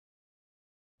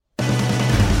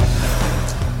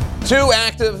Two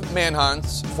active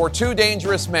manhunts for two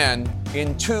dangerous men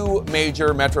in two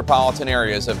major metropolitan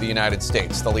areas of the United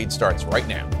States. The lead starts right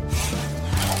now.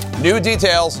 New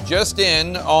details just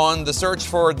in on the search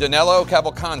for Danilo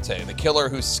Cavalcante, the killer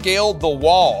who scaled the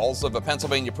walls of a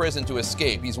Pennsylvania prison to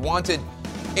escape. He's wanted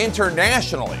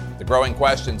internationally. The growing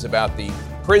questions about the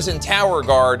prison tower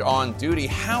guard on duty.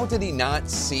 How did he not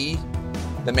see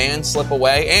the man slip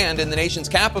away? And in the nation's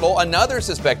capital, another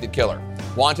suspected killer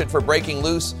wanted for breaking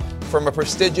loose from a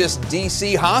prestigious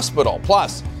D.C. hospital.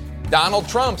 Plus, Donald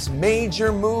Trump's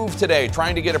major move today,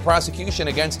 trying to get a prosecution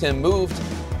against him moved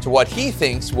to what he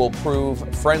thinks will prove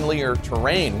friendlier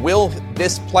terrain. Will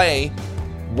this play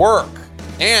work?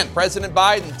 And President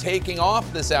Biden taking off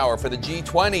this hour for the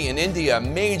G20 in India, a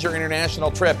major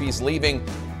international trip. He's leaving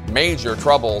major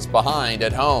troubles behind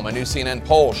at home. A new CNN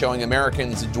poll showing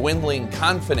Americans dwindling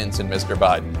confidence in Mr.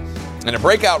 Biden. And a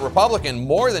breakout Republican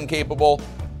more than capable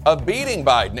of beating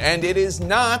Biden. And it is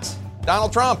not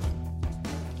Donald Trump.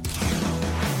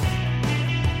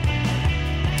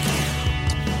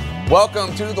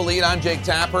 Welcome to The Lead. I'm Jake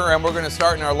Tapper, and we're going to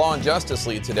start in our law and justice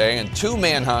lead today. And two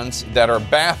manhunts that are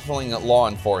baffling law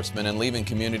enforcement and leaving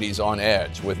communities on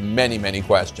edge with many, many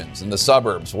questions. In the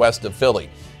suburbs west of Philly,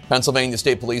 Pennsylvania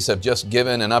State Police have just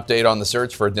given an update on the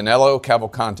search for Danilo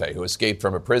Cavalcante, who escaped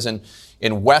from a prison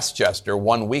in Westchester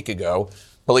 1 week ago.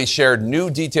 Police shared new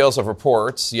details of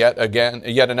reports, yet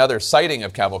another sighting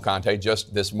of Cavalcante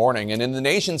just this morning. And in the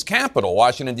nation's capital,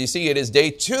 Washington, D.C., it is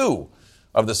day 2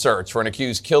 of the search for an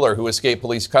accused killer who escaped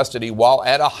police custody while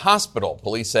at a hospital.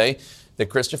 Police say that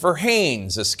Christopher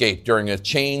Haynes escaped during a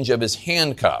change of his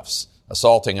handcuffs,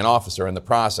 assaulting an officer in the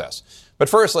process. But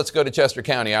first, let's go to Chester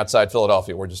County outside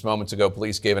Philadelphia, where just moments ago,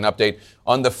 police gave an update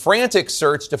on the frantic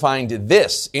search to find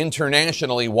this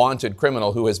internationally wanted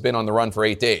criminal who has been on the run for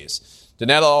 8 days.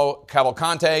 Danilo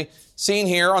Cavalcante, seen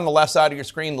here on the left side of your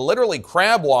screen, literally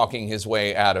crab walking his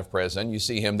way out of prison. You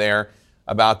see him there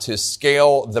about to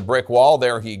scale the brick wall.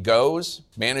 There he goes,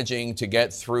 managing to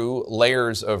get through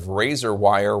layers of razor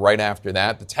wire right after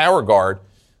that. The tower guard,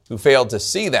 who failed to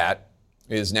see that,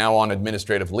 is now on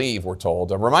administrative leave, we're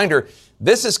told. A reminder,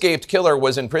 this escaped killer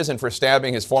was in prison for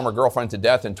stabbing his former girlfriend to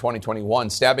death in 2021,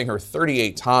 stabbing her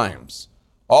 38 times,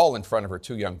 all in front of her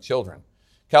 2 young children.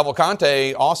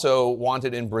 Cavalcante also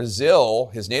wanted in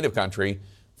Brazil, his native country,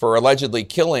 for allegedly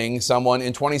killing someone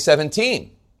in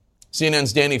 2017.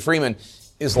 CNN's Danny Freeman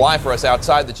is live for us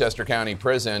outside the Chester County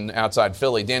prison, outside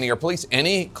Philly. Danny, are police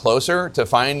any closer to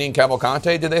finding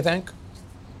Cavalcante, do they think?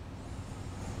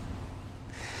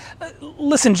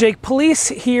 Listen, Jake, police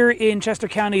here in Chester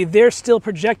County, they're still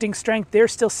projecting strength. They're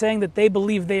still saying that they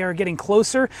believe they are getting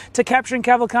closer to capturing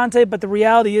Cavalcante. But the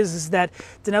reality is that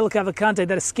Danilo Cavalcante,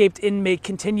 that escaped inmate,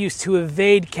 continues to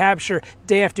evade capture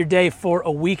day after day for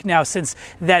a week now since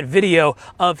that video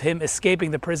of him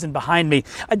escaping the prison behind me.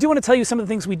 I do want to tell you some of the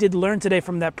things we did learn today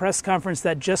from that press conference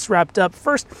that just wrapped up.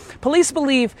 First, police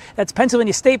believe, that's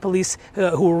Pennsylvania State Police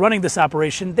who are running this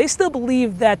operation, they still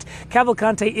believe that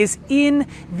Cavalcante is in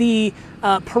the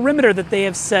perimeter that they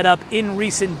have set up in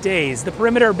recent days. The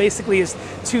perimeter basically is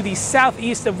to the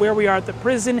southeast of where we are at the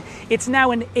prison. It's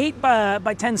now an 8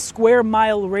 by 10 square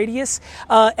mile radius.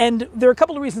 And there are a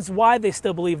couple of reasons why they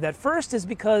still believe that. First is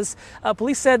because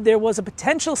police said there was a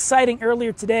potential sighting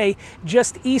earlier today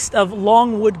just east of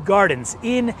Longwood Gardens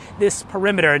in this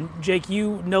perimeter. And Jake,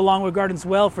 you know Longwood Gardens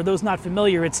well. For those not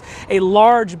familiar, it's a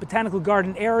large botanical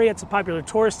garden area. It's a popular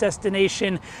tourist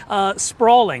destination,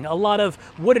 sprawling, a lot of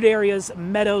wooded areas,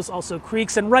 meadows, also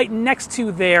creeks, and right next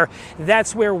to there,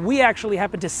 that's where we actually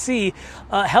happened to see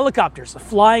helicopters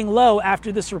flying low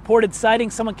after this reported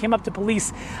sighting. Someone came up to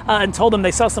police and told them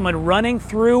they saw someone running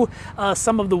through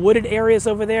some of the wooded areas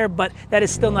over there, but that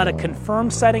is still not a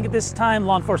confirmed sighting at this time.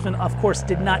 Law enforcement, of course,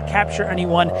 did not capture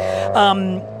anyone.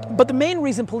 But the main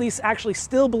reason police actually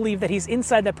still believe that he's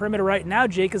inside that perimeter right now,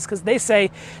 Jake, is because they say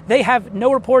they have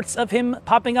no reports of him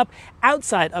popping up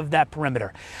outside of that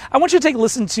perimeter. I want you to take a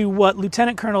listen to what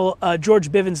Lieutenant Colonel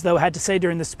George Bivens, though, had to say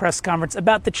during this press conference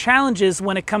about the challenges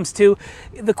when it comes to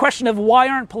the question of why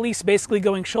aren't police basically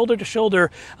going shoulder to shoulder,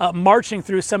 marching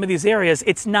through some of these areas.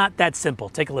 It's not that simple.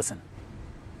 Take a listen.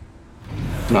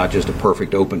 Not just a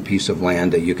perfect open piece of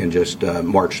land that you can just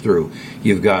march through.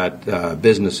 You've got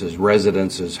businesses,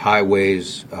 residences,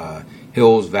 highways,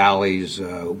 hills, valleys,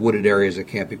 wooded areas that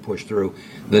can't be pushed through.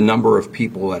 The number of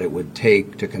people that it would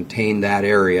take to contain that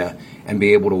area and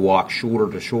be able to walk shoulder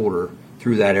to shoulder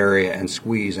through that area and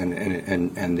squeeze,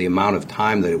 and the amount of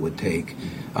time that it would take,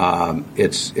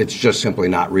 it's just simply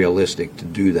not realistic to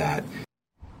do that.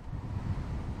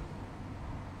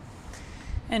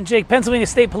 And Jake, Pennsylvania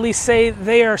State Police say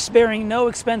they are sparing no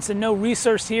expense and no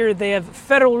resource here. They have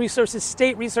federal resources,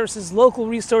 state resources, local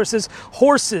resources,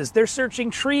 horses. They're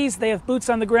searching trees. They have boots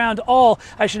on the ground, all,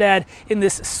 I should add, in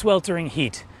this sweltering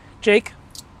heat. Jake?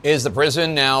 Is the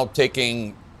prison now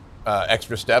taking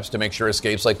extra steps to make sure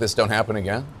escapes like this don't happen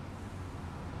again?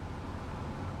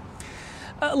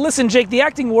 Listen, Jake, the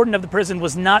acting warden of the prison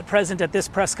was not present at this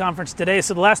press conference today,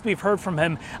 so the last we've heard from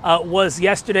him was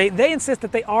yesterday. They insist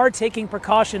that they are taking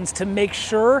precautions to make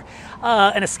sure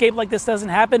an escape like this doesn't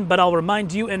happen, but I'll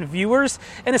remind you and viewers,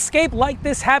 an escape like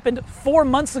this happened 4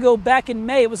 months ago back in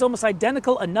May. It was almost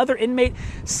identical. Another inmate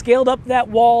scaled up that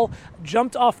wall,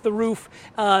 jumped off the roof.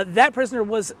 That prisoner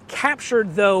was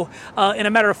captured, though, in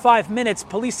a matter of 5 minutes,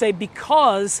 police say,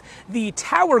 because the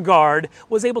tower guard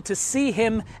was able to see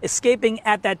him escaping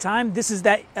at that time. This is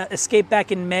that escape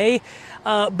back in May.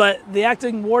 But the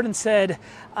acting warden said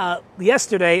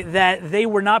yesterday that they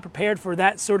were not prepared for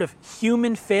that sort of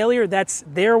human failure. That's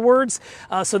their words.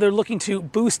 So they're looking to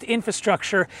boost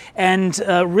infrastructure and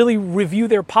really review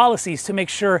their policies to make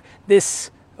sure this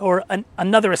or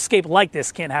another escape like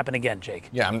this can't happen again, Jake.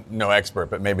 Yeah, I'm no expert,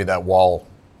 but maybe that wall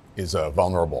is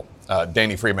vulnerable.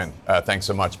 Danny Freeman, thanks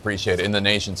so much. Appreciate it. In the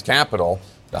nation's capital,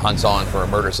 the hunt's on for a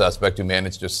murder suspect who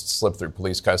managed to slip through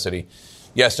police custody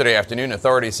yesterday afternoon.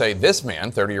 Authorities say this man,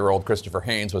 30-year-old Christopher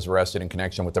Haynes, was arrested in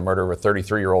connection with the murder of a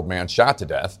 33-year-old man shot to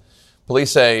death.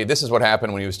 Police say this is what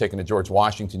happened when he was taken to George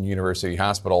Washington University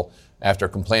Hospital after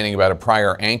complaining about a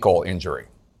prior ankle injury.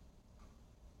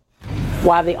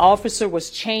 While the officer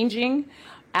was changing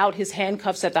out his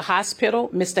handcuffs at the hospital,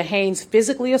 Mr. Haynes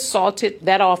physically assaulted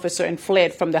that officer and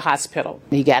fled from the hospital.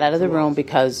 He got out of the room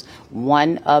because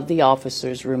one of the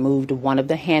officers removed one of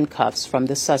the handcuffs from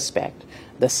the suspect.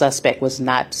 The suspect was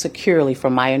not securely,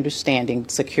 from my understanding,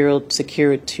 secured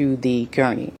to the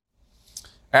gurney.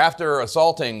 After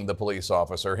assaulting the police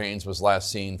officer, Haynes was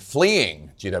last seen fleeing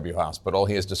GW Hospital.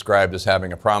 He is described as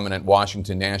having a prominent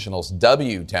Washington Nationals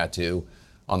W tattoo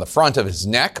on the front of his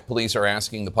neck. Police are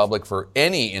asking the public for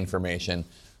any information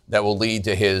that will lead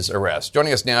to his arrest.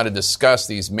 Joining us now to discuss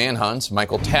these manhunts,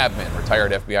 Michael Tabman,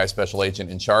 retired FBI special agent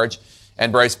in charge,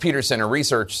 and Bryce Peterson, a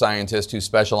research scientist who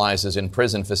specializes in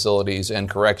prison facilities and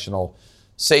correctional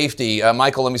safety.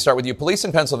 Michael, let me start with you. Police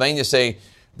in Pennsylvania say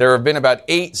there have been about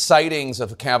 8 sightings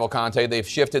of Cavalcante. They've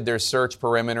shifted their search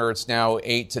perimeter. It's now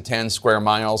 8 to 10 square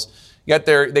miles. Yet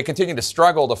they continue to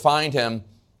struggle to find him.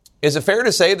 Is it fair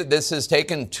to say that this has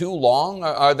taken too long?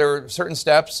 Are there certain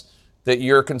steps that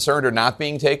you're concerned are not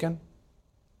being taken?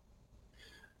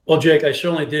 Well, Jake, I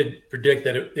certainly did predict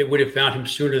that it would have found him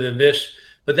sooner than this,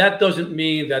 but that doesn't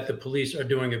mean that the police are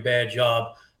doing a bad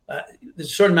job.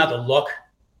 There's a certain amount of luck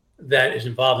that is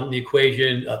involved in the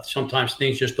equation. Sometimes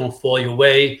things just don't fall your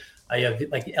way. I have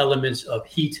like the elements of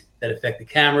heat that affect the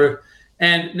camera.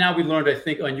 And now we learned, I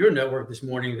think, on your network this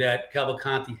morning that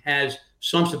Cavalcante has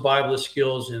some survivalist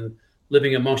skills in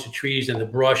living amongst the trees and the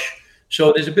brush.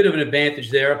 So there's a bit of an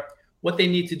advantage there. What they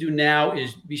need to do now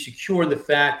is be secure in the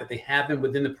fact that they have him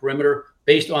within the perimeter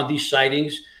based on these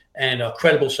sightings and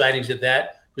credible sightings at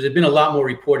that, because there's been a lot more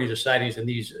reportings of sightings than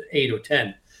these 8 or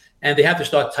 10. And they have to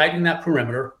start tightening that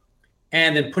perimeter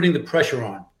and then putting the pressure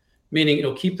on,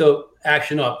 meaning, keep the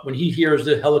action up. When he hears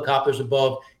the helicopters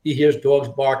above, he hears dogs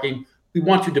barking. We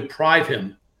want to deprive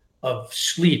him of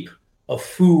sleep, of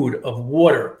food, of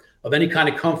water, of any kind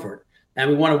of comfort. And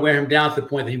we want to wear him down to the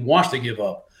point that he wants to give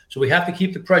up. So we have to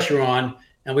keep the pressure on.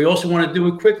 And we also want to do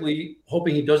it quickly,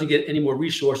 hoping he doesn't get any more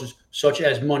resources, such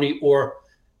as money, or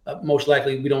most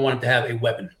likely we don't want him to have a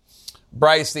weapon.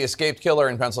 Bryce, the escaped killer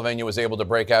in Pennsylvania, was able to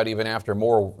break out even after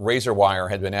more razor wire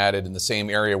had been added in the same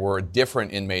area where a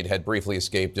different inmate had briefly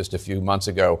escaped just a few months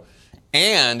ago.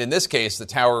 And in this case, the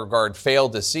tower guard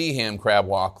failed to see him crab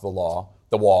walk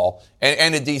the wall.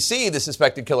 And in D.C., the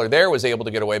suspected killer there was able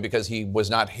to get away because he was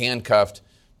not handcuffed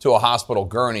to a hospital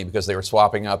gurney because they were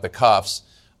swapping out the cuffs.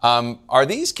 Are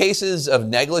these cases of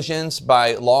negligence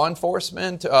by law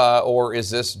enforcement, or is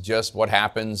this just what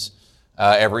happens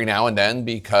every now and then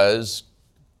because,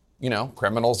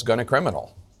 criminal's gonna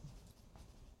criminal?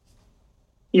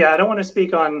 Yeah, I don't want to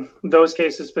speak on those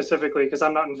cases specifically because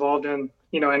I'm not involved in,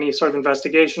 any sort of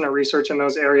investigation or research in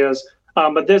those areas.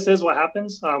 But this is what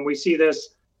happens. We see this.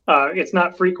 It's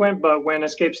not frequent, but when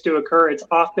escapes do occur, it's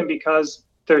often because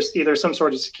there's either some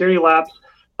sort of security lapse,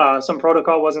 some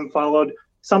protocol wasn't followed,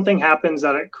 something happens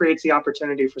that it creates the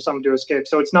opportunity for someone to escape.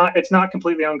 So it's not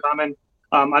completely uncommon.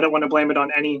 I don't want to blame it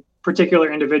on any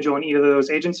particular individual in either of those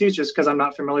agencies, just because I'm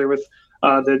not familiar with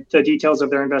the details of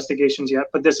their investigations yet.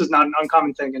 But this is not an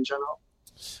uncommon thing in general.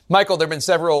 Michael, there have been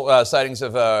several sightings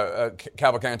of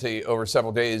Cavalcante over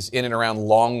several days in and around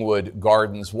Longwood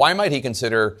Gardens. Why might he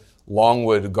consider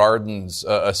Longwood Gardens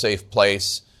a safe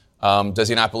place? Does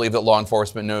he not believe that law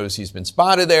enforcement knows he's been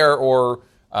spotted there, or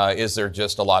is there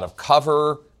just a lot of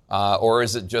cover, or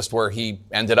is it just where he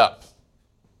ended up?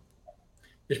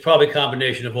 It's probably a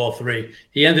combination of all three.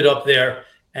 He ended up there,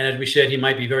 and as we said, he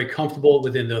might be very comfortable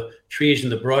within the trees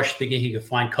and the brush, thinking he could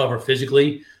find cover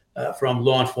physically from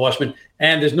law enforcement.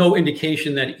 And there's no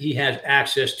indication that he has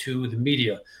access to the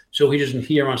media. So he doesn't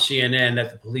hear on CNN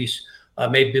that the police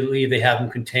may believe they have him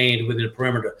contained within a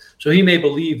perimeter. So he may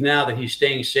believe now that he's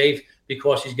staying safe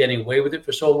because he's getting away with it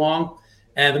for so long.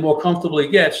 And the more comfortable he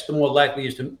gets, the more likely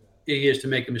he is to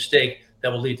make a mistake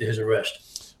that will lead to his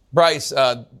arrest. Bryce,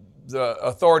 the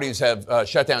authorities have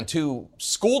shut down 2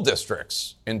 school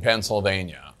districts in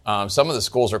Pennsylvania. Some of the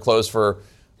schools are closed for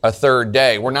a third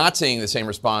day. We're not seeing the same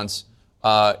response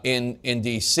in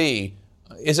D.C.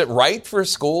 Is it right for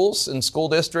schools and school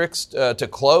districts to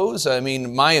close? I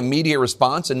mean, my immediate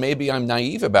response, and maybe I'm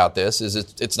naive about this, is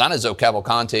it's not as though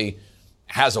Cavalcante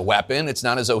has a weapon. It's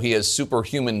not as though he has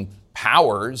superhuman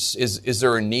powers. Is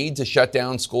there a need to shut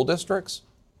down school districts?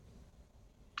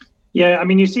 Yeah, I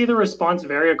mean, you see the response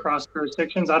vary across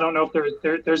jurisdictions. I don't know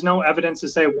if there's no evidence to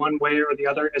say one way or the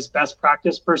other is best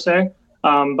practice per se,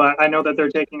 but I know that they're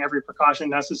taking every precaution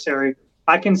necessary.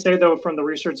 I can say, though, from the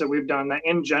research that we've done, that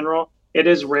in general, it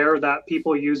is rare that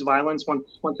people use violence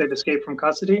once they've escaped from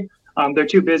custody. They're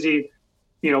too busy,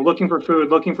 looking for food,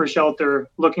 looking for shelter,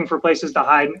 looking for places to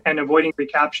hide, and avoiding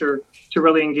recapture to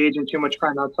really engage in too much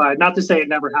crime outside. Not to say it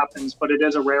never happens, but it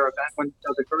is a rare event when it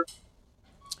does occur.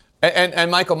 And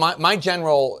Michael, my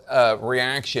general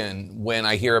reaction when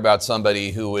I hear about somebody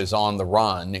who is on the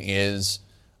run is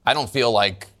I don't feel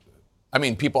like, I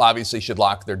mean, people obviously should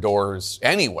lock their doors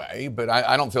anyway, but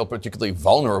I don't feel particularly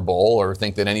vulnerable or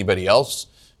think that anybody else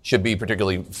should be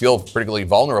feel particularly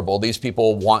vulnerable. These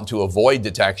people want to avoid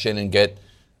detection and get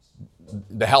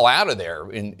the hell out of there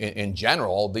in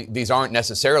general. These aren't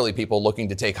necessarily people looking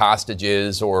to take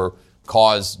hostages or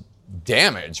cause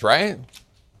damage, right?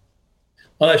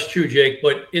 Well, that's true, Jake,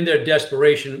 but in their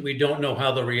desperation, we don't know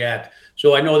how they'll react.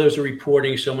 So I know there was a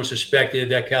reporting someone suspected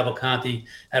that Cavalcante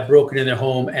had broken in their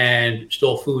home and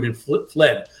stole food and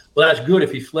fled. Well, that's good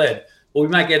if he fled. But we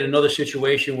might get another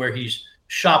situation where he's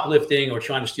shoplifting or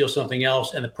trying to steal something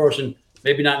else, and the person,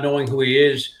 maybe not knowing who he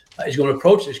is going to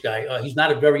approach this guy. He's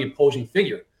not a very imposing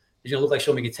figure. He's going to look like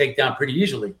somebody he can take down pretty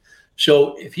easily.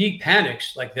 So if he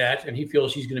panics like that and he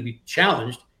feels he's going to be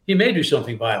challenged, he may do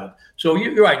something violent. So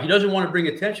you're right. He doesn't want to bring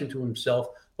attention to himself.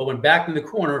 But when backed in the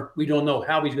corner, we don't know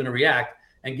how he's going to react.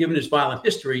 And given his violent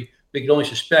history, we can only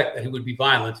suspect that he would be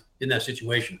violent in that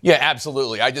situation. Yeah,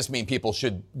 absolutely. I just mean people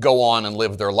should go on and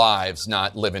live their lives,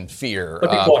 not live in fear. But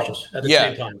be cautious at the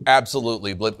same time.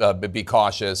 Absolutely. Be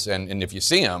cautious. And if you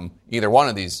see them, either one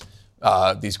of these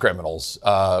criminals,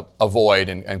 avoid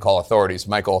and call authorities.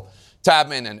 Michael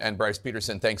Tabman and Bryce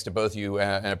Peterson, thanks to both of you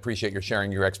and appreciate your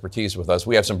sharing your expertise with us.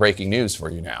 We have some breaking news for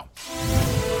you now.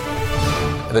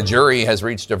 The jury has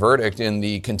reached a verdict in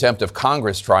the contempt of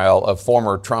Congress trial of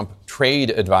former Trump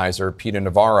trade advisor Peter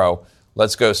Navarro.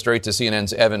 Let's go straight to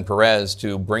CNN's Evan Perez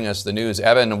to bring us the news.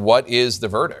 Evan, what is the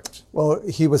verdict? Well,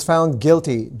 he was found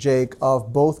guilty, Jake,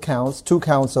 of both counts, 2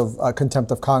 counts of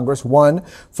contempt of Congress. One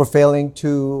for failing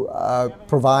to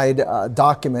provide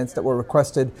documents that were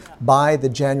requested by the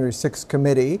January 6th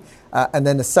committee. And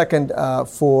then the second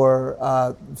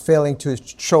for failing to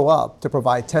show up to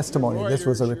provide testimony. This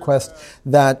was a request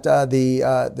that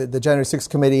the January 6th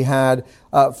committee had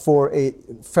for a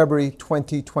February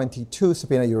 2022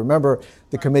 subpoena. You remember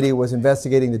the committee was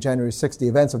investigating the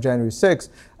events of January 6th,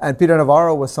 and Peter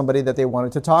Navarro was somebody that they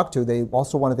wanted to talk to. They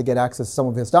also wanted to get access to some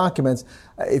of his documents.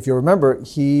 If you remember,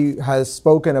 he has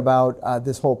spoken about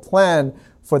this whole plan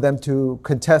for them to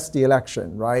contest the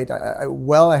election, right?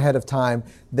 Well ahead of time,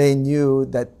 they knew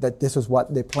that this was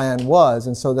what the plan was.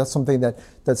 And so that's something that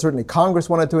certainly Congress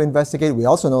wanted to investigate. We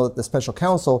also know that the special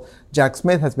counsel, Jack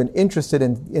Smith, has been interested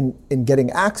in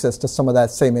getting access to some of that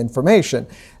same information.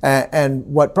 And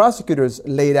what prosecutors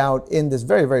laid out in this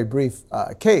very, very brief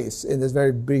case, in this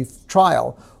very brief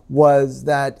trial, was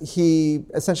that he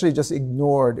essentially just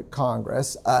ignored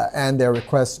Congress and their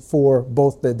requests for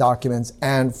both the documents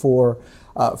and for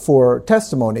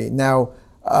testimony. Now,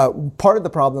 part of the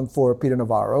problem for Peter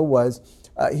Navarro was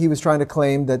he was trying to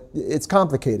claim that it's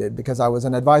complicated because I was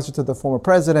an advisor to the former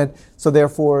president, so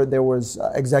therefore there was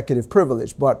executive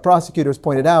privilege. But prosecutors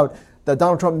pointed out that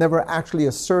Donald Trump never actually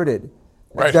asserted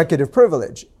executive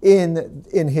privilege in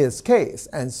his case.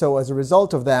 And so as a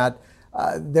result of that,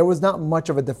 there was not much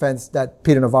of a defense that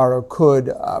Peter Navarro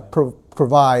could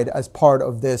provide as part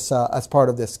of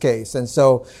this case. And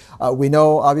so we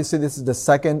know, obviously, this is the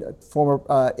second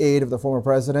former aide of the former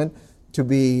president to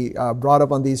be brought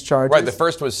up on these charges. Right. The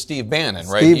first was Steve Bannon,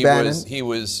 right? He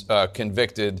was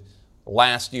convicted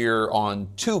last year on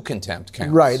 2 contempt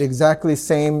counts. Right. Exactly.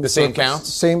 Same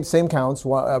counts. Same counts.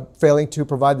 Failing to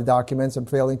provide the documents and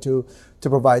failing to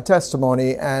provide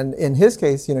testimony. And in his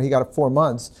case, he got a 4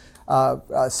 months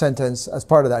sentence as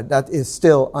part of that. That is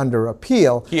still under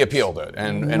appeal. He appealed it.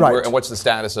 And right. What's the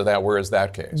status of that? Where is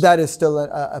that case? That is still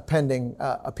a pending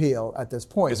appeal at this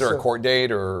point. Is there a court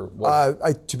date or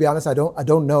what? To be honest, I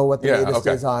don't know what the latest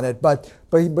is on it. But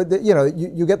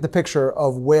you get the picture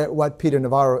of what Peter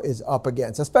Navarro is up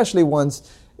against, especially once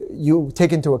you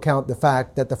take into account the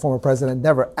fact that the former president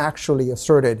never actually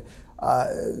asserted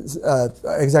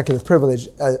executive privilege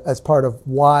as part of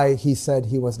why he said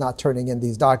he was not turning in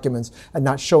these documents and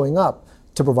not showing up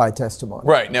to provide testimony.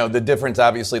 Right. Now, the difference,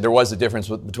 obviously, there was a difference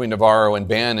between Navarro and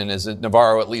Bannon, is that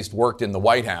Navarro at least worked in the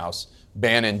White House.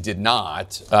 Bannon did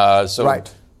not.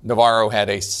 Right. Navarro had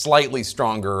a slightly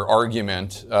stronger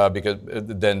argument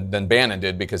than Bannon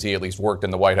did because he at least worked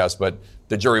in the White House, but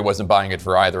the jury wasn't buying it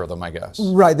for either of them, I guess.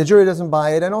 Right, the jury doesn't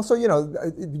buy it. And also,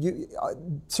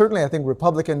 certainly I think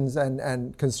Republicans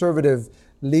and conservative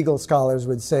legal scholars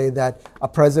would say that a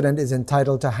president is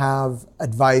entitled to have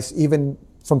advice even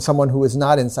from someone who is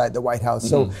not inside the White House.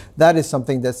 So that is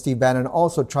something that Steve Bannon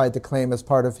also tried to claim as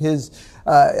part of his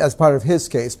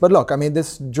case. But look, I mean,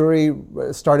 this jury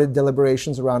started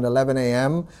deliberations around 11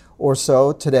 a.m. or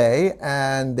so today,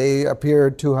 and they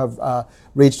appear to have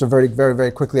reached a verdict very,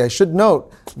 very quickly. I should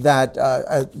note that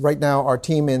right now our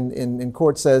team in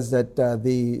court says that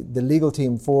the legal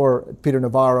team for Peter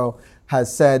Navarro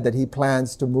has said that he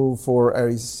plans to move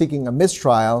he's seeking a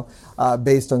mistrial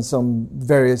based on some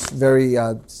various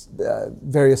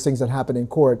things that happened in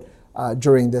court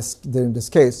during this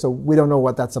case. So we don't know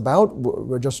what that's about.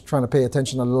 We're just trying to pay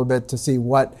attention a little bit to see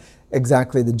what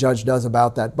exactly the judge does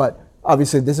about that. But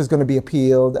obviously this is going to be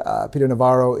appealed. Peter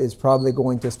Navarro is probably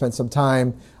going to spend some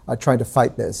time trying to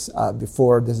fight this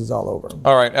before this is all over.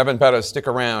 All right, Evan Pettos, stick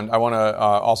around. I want to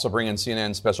also bring in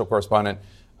CNN special correspondent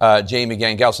Jamie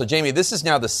Gangel. So, Jamie, this is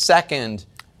now the second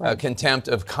contempt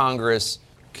of Congress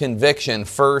conviction.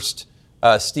 First,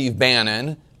 Steve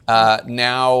Bannon.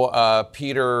 Now,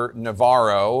 Peter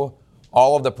Navarro.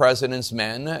 All of the president's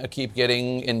men keep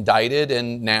getting indicted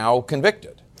and now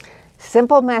convicted.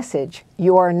 Simple message.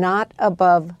 You are not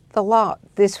above the law.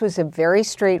 This was a very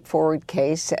straightforward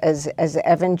case, as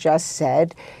Evan just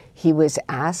said. He was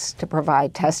asked to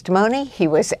provide testimony. He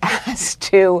was asked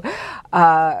to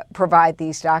provide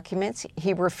these documents.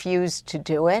 He refused to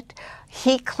do it.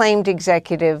 He claimed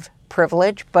executive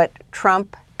privilege, but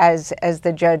Trump, as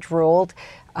the judge ruled,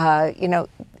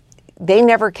 they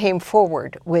never came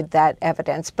forward with that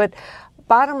evidence. But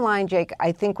bottom line, Jake,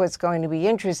 I think what's going to be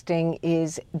interesting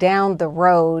is down the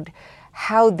road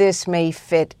how this may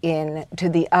fit in to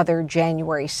the other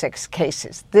January 6th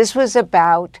cases. This was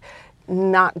about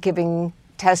not giving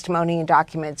testimony and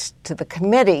documents to the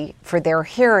committee for their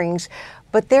hearings,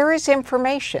 but there is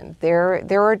information, there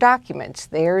are documents,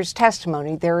 there's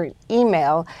testimony, there's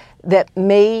email that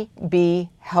may be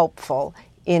helpful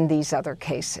in these other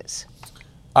cases.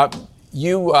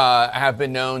 You have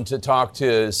been known to talk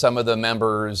to some of the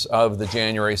members of the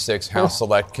January 6th House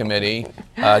Select Committee,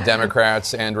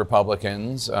 Democrats and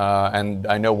Republicans, and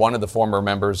I know one of the former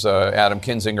members, Adam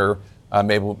Kinzinger,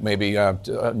 maybe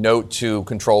note to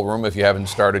Control Room if you haven't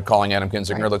started calling Adam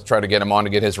Kinzinger. Right. Let's try to get him on to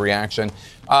get his reaction.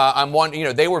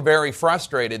 They were very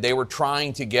frustrated. They were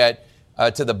trying to get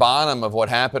to the bottom of what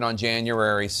happened on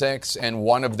January 6th, and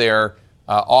one of their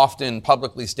often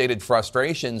publicly stated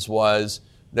frustrations was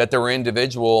that there were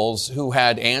individuals who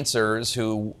had answers,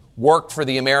 who worked for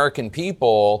the American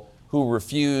people, who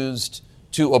refused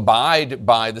to abide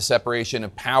by the separation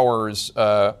of powers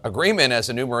agreement as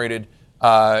enumerated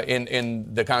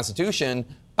in the Constitution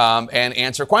and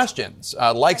answer questions,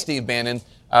 like Steve Bannon,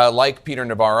 like Peter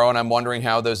Navarro. And I'm wondering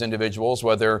how those individuals,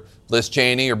 whether Liz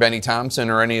Cheney or Benny Thompson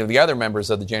or any of the other members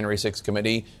of the January 6th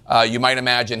committee, you might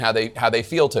imagine how they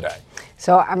feel today.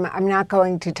 So I'm not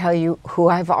going to tell you who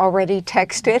I've already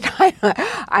texted.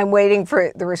 I'm waiting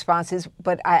for the responses,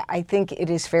 but I think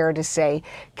it is fair to say,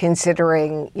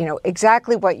 considering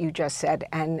exactly what you just said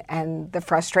and the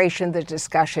frustration, the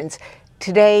discussions,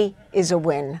 today is a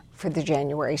win for the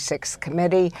January 6th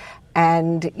committee.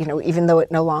 And, even though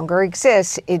it no longer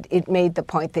exists, it made the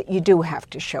point that you do have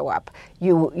to show up.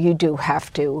 You do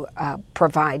have to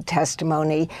provide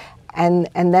testimony. And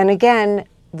then again,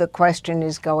 the question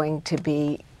is going to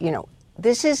be,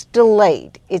 this is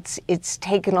delayed. It's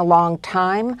taken a long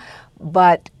time,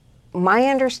 but my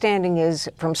understanding is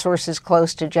from sources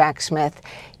close to Jack Smith,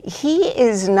 he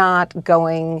is not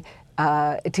going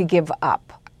to give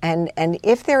up. And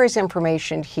if there is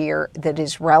information here that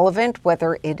is relevant,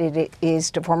 whether it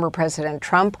is to former President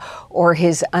Trump or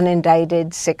his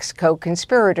unindicted 6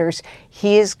 co-conspirators,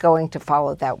 he is going to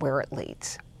follow that where it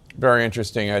leads. Very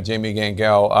interesting, Jamie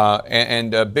Gangel.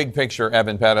 And big picture,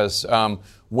 Evan Pettis,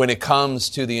 when it comes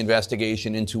to the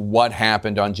investigation into what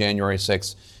happened on January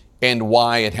 6th and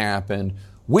why it happened,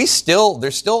 there's still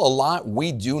a lot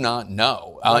we do not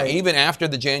know. Right. Even after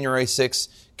the January 6th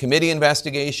committee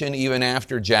investigation, even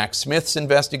after Jack Smith's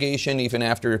investigation, even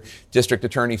after District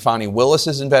Attorney Fani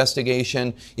Willis's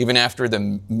investigation, even after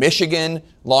the Michigan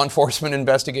law enforcement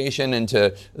investigation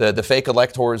into the fake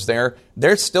electors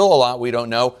there's still a lot we don't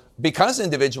know because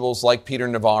individuals like Peter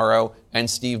Navarro and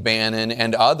Steve Bannon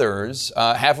and others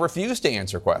have refused to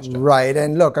answer questions. Right.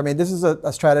 And look, I mean, this is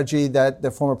a strategy that the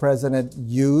former president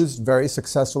used very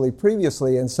successfully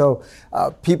previously. And so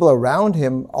people around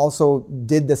him also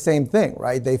did the same thing,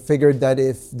 right? They figured that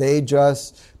if they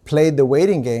just played the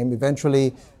waiting game,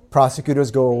 eventually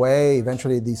prosecutors go away,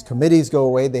 eventually these committees go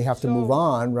away, they have to move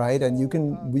on, right? And you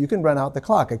can run out the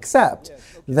clock, except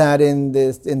that in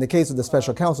the case of the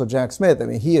special counsel, Jack Smith, I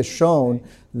mean, he has shown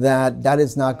that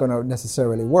is not going to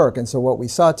necessarily work. And so what we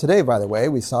saw today, by the way,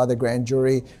 we saw the grand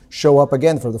jury show up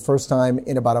again for the first time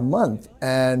in about a month.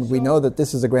 And we know that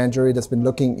this is a grand jury that's been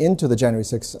looking into the January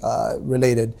 6th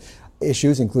related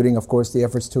issues, including, of course, the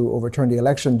efforts to overturn the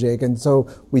election, Jake. And so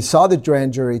we saw the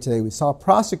grand jury today. We saw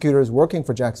prosecutors working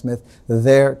for Jack Smith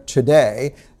there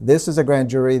today. This is a grand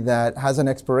jury that has an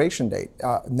expiration date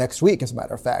next week, as a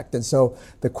matter of fact. And so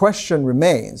the question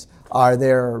remains, are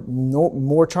there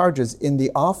more charges in the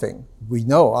offing? We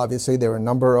know, obviously, there are a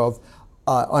number of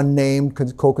unnamed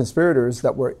co-conspirators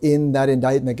that were in that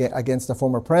indictment against the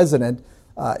former president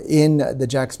in the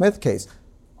Jack Smith case.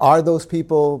 Are those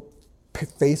people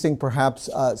facing perhaps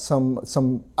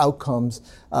some outcomes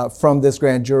from this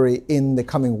grand jury in the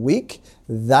coming week?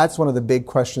 That's one of the big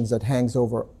questions that hangs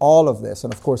over all of this.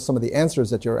 And of course, some of the answers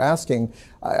that you're asking,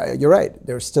 you're right.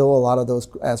 There's still a lot of those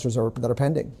answers that are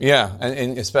pending. Yeah,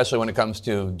 and especially when it comes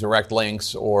to direct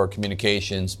links or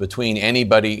communications between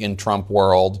anybody in Trump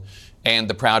world and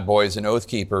the Proud Boys and Oath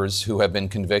Keepers who have been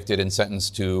convicted and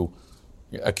sentenced to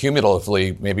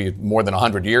cumulatively maybe more than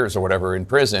 100 years or whatever in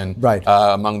prison, right.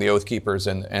 Among the Oath Keepers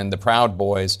and the Proud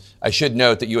Boys. I should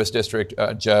note that U.S. District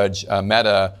Judge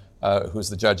Mehta, who's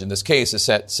the judge in this case, is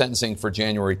set sentencing for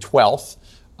January 12th,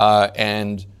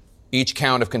 and each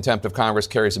count of contempt of Congress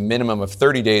carries a minimum of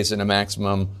 30 days and a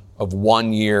maximum of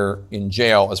 1 year in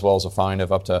jail, as well as a fine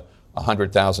of up to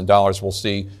 $100,000. We'll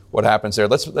see what happens there.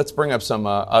 Let's bring up some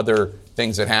other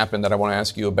things that happened that I want to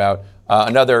ask you about.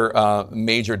 Another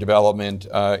major development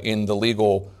in the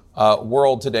legal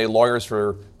world today, lawyers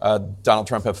for Donald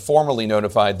Trump have formally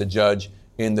notified the judge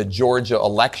in the Georgia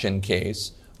election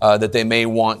case that they may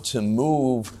want to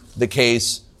move the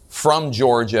case from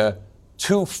Georgia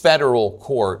to federal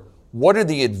court. What are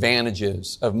the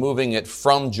advantages of moving it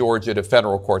from Georgia to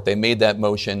federal court? They made that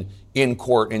motion in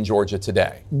court in Georgia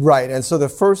today. Right. And so the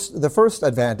first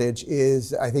advantage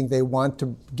is I think they want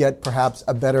to get perhaps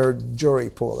a better jury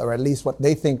pool, or at least what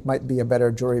they think might be a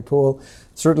better jury pool.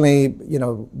 Certainly,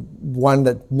 one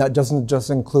that doesn't just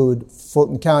include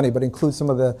Fulton County, but includes some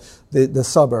of the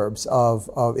suburbs of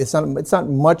it's not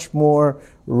much more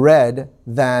red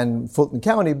than Fulton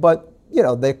County, but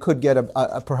they could get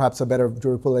perhaps a better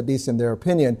jury pool, at least in their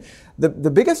opinion.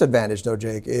 The biggest advantage, though,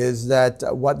 Jake, is that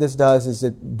what this does is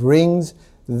it brings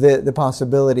the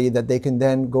possibility that they can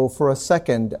then go for a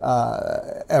second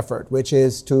effort, which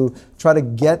is to try to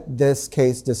get this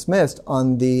case dismissed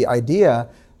on the idea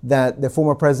that the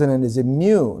former president is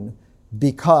immune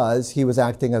because he was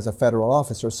acting as a federal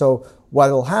officer. So what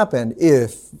will happen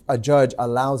if a judge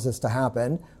allows this to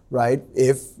happen, right,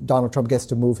 if Donald Trump gets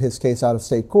to move his case out of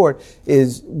state court,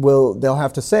 they'll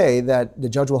have to say that the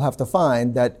judge will have to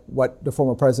find that what the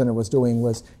former president was doing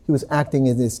was he was acting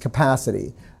in his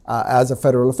capacity as a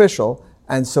federal official.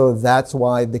 And so that's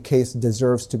why the case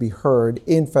deserves to be heard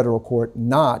in federal court,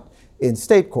 not in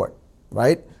state court,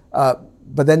 right?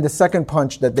 But then the second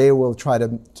punch that they will try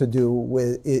to do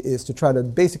is to try to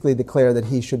basically declare that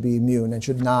he should be immune and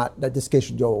that this case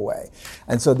should go away.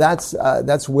 And so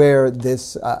that's where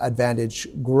this advantage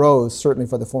grows, certainly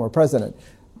for the former president.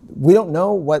 We don't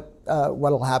know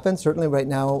what'll happen. Certainly right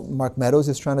now, Mark Meadows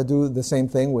is trying to do the same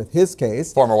thing with his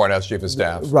case. Former White House Chief of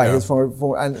Staff. Right, his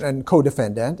former and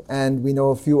co-defendant. And we know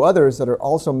a few others that are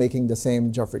also making the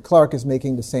same, Jeffrey Clark is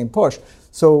making the same push.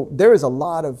 So there is a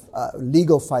lot of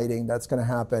legal fighting that's going to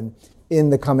happen in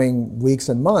the coming weeks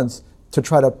and months to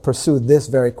try to pursue this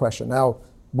very question. Now,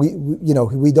 we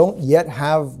don't yet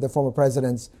have the former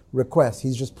president's request.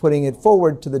 He's just putting it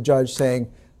forward to the judge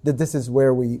saying that this is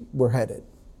where we're headed.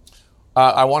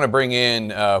 I want to bring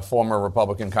in former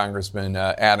Republican Congressman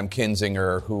Adam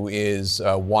Kinzinger, who is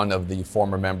one of the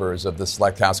former members of the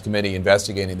Select House Committee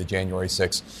investigating the January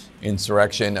 6th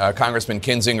insurrection. Congressman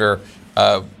Kinzinger,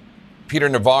 Peter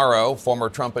Navarro, former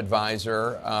Trump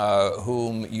advisor,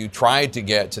 whom you tried to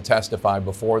get to testify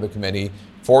before the committee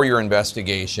for your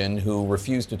investigation, who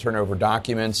refused to turn over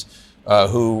documents,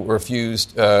 who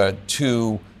refused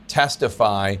to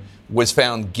testify, was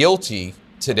found guilty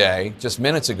today, just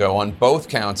minutes ago, on both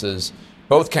counts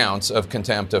of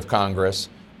contempt of Congress.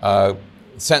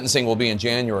 Sentencing will be in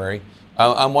January.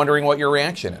 I'm wondering what your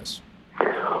reaction is.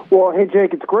 Well, hey,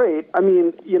 Jake, it's great. I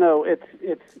mean,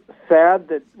 it's sad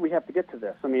that we have to get to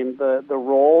this. I mean, the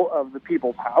role of the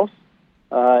People's House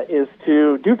is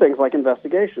to do things like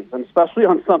investigations, and especially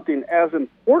on something as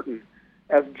important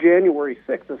as January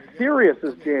 6th, as serious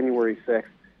as January 6th.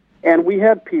 And we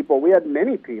had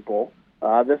many people,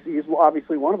 he's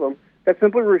obviously one of them, that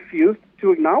simply refused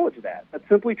to acknowledge that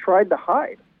simply tried to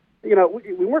hide. We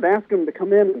weren't asking them to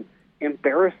come in and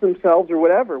embarrass themselves or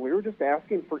whatever. We were just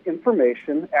asking for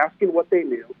information, asking what they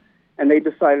knew, and they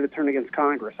decided to turn against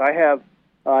Congress. I have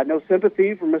no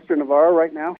sympathy for Mr. Navarro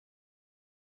right now.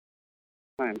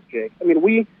 Jake, I mean,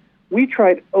 we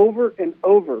tried over and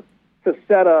over to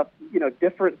set up,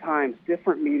 different times,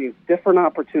 different meetings, different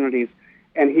opportunities,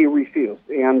 and he refused.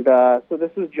 And so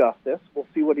this is justice. We'll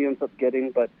see what he ends up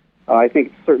getting, but I think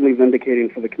it's certainly vindicating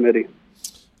for the committee.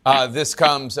 This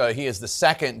comes, he is the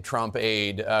second Trump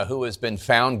aide who has been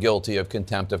found guilty of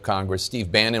contempt of Congress.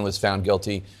 Steve Bannon was found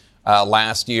guilty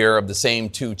last year of the same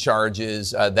two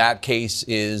charges. That case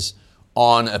is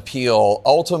on appeal.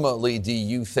 Ultimately, do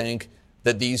you think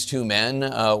that these two men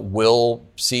will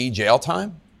see jail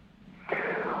time?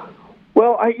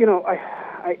 Well,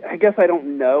 I guess I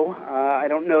don't know. I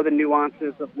don't know the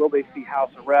nuances of will they see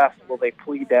house arrest, will they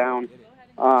plea down.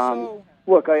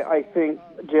 Look, I think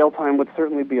jail time would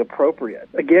certainly be appropriate.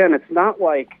 Again, it's not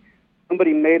like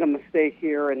somebody made a mistake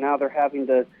here and now they're having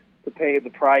to pay the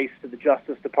price to the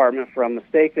Justice Department for a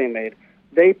mistake they made.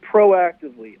 They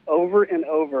proactively, over and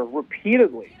over,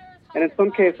 repeatedly, and in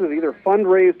some cases either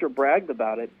fundraised or bragged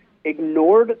about it,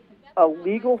 ignored a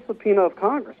legal subpoena of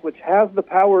Congress, which has the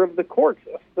power of the courts.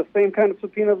 It's the same kind of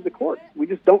subpoena of the courts. We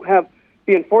just don't have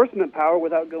the enforcement power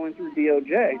without going through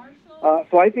DOJ.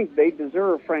 So I think they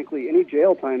deserve, frankly, any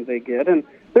jail time they get. And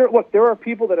there are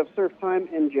people that have served time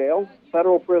in jail,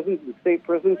 federal prisons and state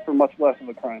prisons, for much less of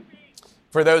a crime.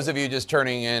 For those of you just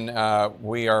turning in,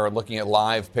 we are looking at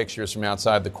live pictures from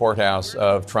outside the courthouse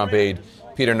of Trump aide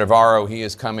Peter Navarro. He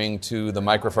is coming to the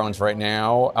microphones right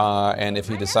now, and if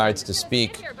he decides to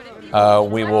speak,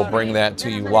 we will bring that to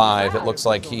you live. It looks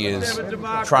like he is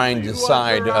trying to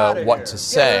decide what to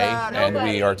say, and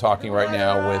we are talking right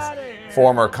now with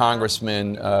former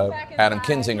Congressman Adam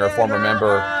Kinzinger, former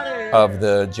member of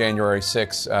the January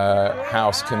 6th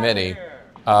House Committee.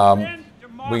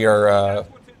 We are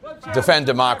defend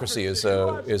democracy is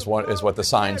what the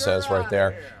sign says right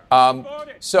there.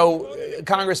 So,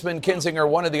 Congressman Kinzinger,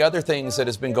 one of the other things that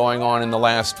has been going on in the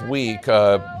last week,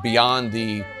 beyond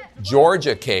the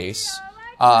Georgia case,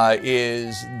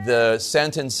 is the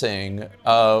sentencing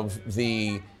of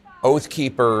the Oath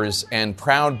Keepers and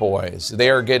Proud Boys. They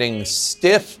are getting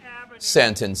stiff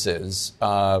sentences,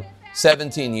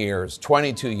 17 years,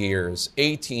 22 years,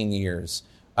 18 years.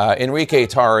 Enrique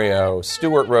Tarrio,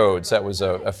 Stuart Rhodes, that was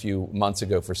a few months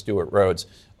ago for Stuart Rhodes.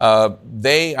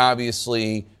 They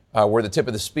obviously were the tip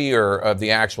of the spear of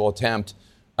the actual attempt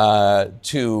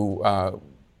to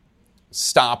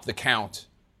stop the count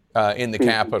in the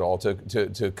Capitol,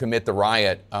 to commit the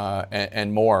riot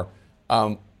and more.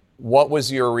 What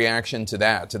was your reaction to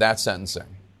that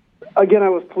sentencing? Again, I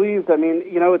was pleased. I mean,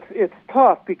 it's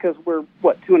tough because we're,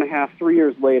 2.5, 3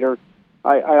 years later.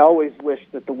 I always wish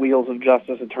that the wheels of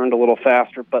justice had turned a little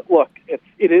faster. But look,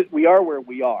 we are where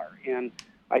we are. And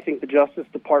I think the Justice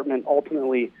Department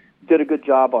ultimately did a good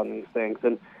job on these things.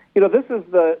 And, this is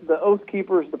the Oath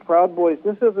Keepers, the Proud Boys.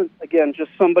 This isn't, again, just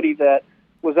somebody that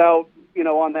was out,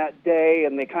 on that day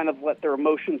and they kind of let their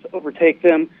emotions overtake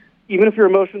them. Even if your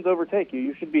emotions overtake you,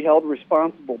 you should be held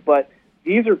responsible. But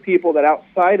these are people that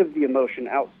outside of the emotion,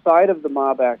 outside of the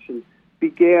mob action,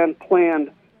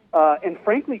 planned and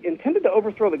frankly intended to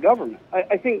overthrow the government.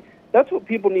 I think that's what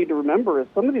people need to remember is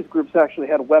some of these groups actually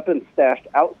had weapons stashed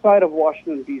outside of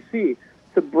Washington, D.C.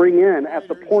 to bring in at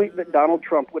the point that Donald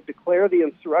Trump would declare the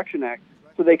Insurrection Act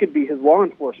so they could be his law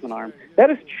enforcement arm. That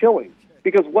is chilling,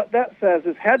 because what that says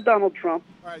is had Donald Trump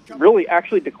really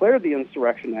actually declared the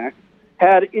Insurrection Act,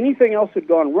 had anything else had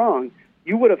gone wrong,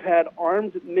 you would have had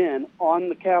armed men on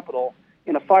the Capitol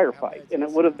in a firefight, and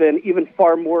it would have been even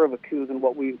far more of a coup than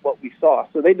what we saw.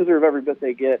 So they deserve every bit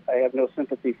they get. I have no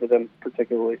sympathy for them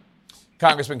particularly.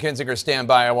 Congressman Kinzinger, stand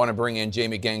by. I want to bring in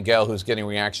Jamie Gangel, who's getting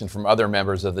reaction from other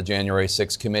members of the January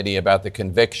 6th committee about the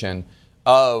conviction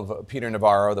of Peter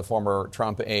Navarro, the former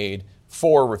Trump aide,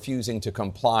 for refusing to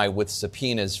comply with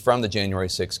subpoenas from the January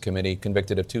 6th committee,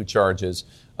 convicted of 2 charges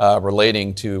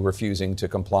relating to refusing to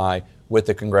comply with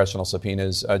the congressional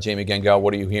subpoenas. Jamie Gangel,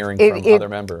 what are you hearing from other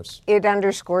members? It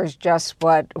underscores just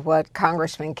what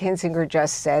Congressman Kinzinger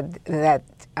just said, that,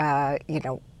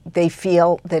 they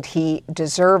feel that he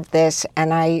deserved this.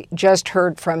 And I just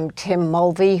heard from Tim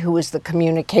Mulvey, who is the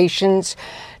communications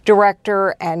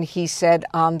director, and he said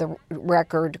on the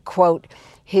record, quote,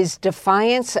 his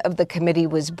defiance of the committee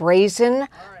was brazen,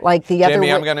 like the other...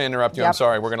 Jamie, I'm going to interrupt you. Yep. I'm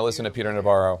sorry. We're going to listen to Peter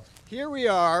Navarro. Here we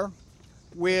are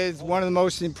with one of the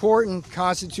most important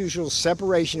constitutional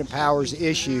separation of powers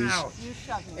issues,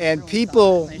 and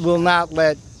people will not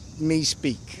let me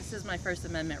speak. This is my First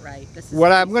Amendment right.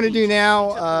 What I'm going to do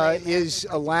now is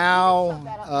allow...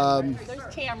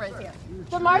 There's cameras here.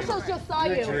 The marshals just saw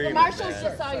you. The marshals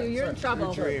just saw you. You're in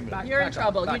trouble. You're in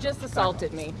trouble. You just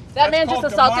assaulted me. That man just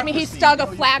assaulted me. He stuck a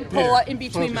flagpole in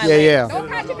between my legs. Yeah. Don't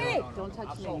touch me. Don't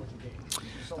touch me.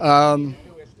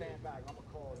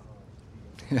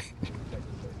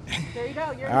 There you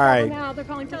go. You're in trouble now. They're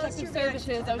calling protective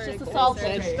services. I was just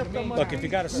assaulted. Look, if you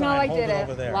got a sign, hold it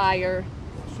over there. Liar.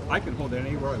 I can hold it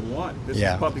anywhere I want. This is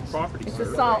public property. It's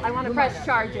assault. I want to press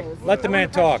charges. Let the man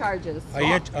talk. Are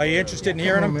you interested in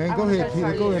hearing him? Man, go ahead,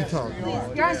 Peter. Go ahead and talk.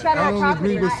 You're on federal property. I don't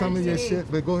agree with some of your shit,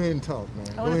 but go ahead and talk, man.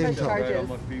 Go ahead and talk.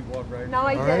 No,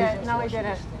 I didn't. No, I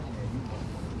didn't.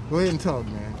 Go ahead and talk,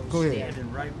 man. Go ahead.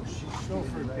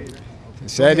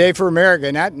 Sad day for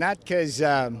America. Not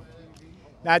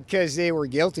because they were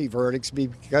guilty verdicts,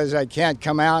 because I can't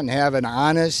come out and have an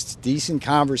honest, decent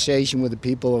conversation with the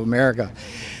people of America.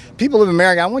 People of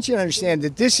America, I want you to understand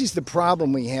that this is the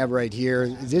problem we have right here.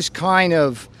 This kind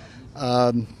of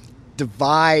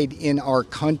divide in our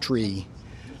country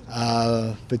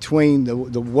between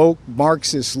the woke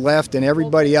Marxist left and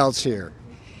everybody else here.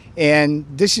 And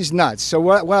this is nuts. So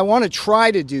what I want to try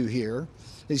to do here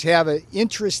is have an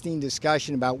interesting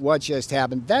discussion about what just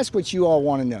happened. That's what you all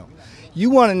want to know. You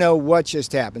want to know what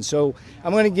just happened. So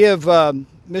I'm going to give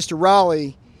Mr.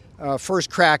 Raleigh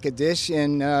first crack at this.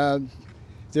 And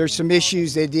there's some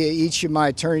issues that each of my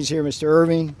attorneys here, Mr.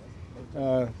 Irving,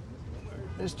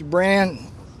 Mr. Brand,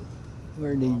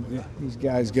 where did these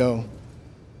guys go?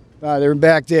 They're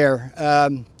back there.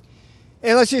 And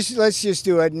let's just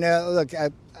do it. Now, look, I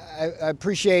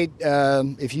appreciate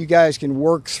if you guys can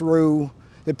work through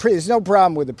the print. There's no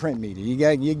problem with the print media.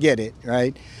 You get it,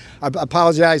 right? I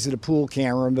apologize to the pool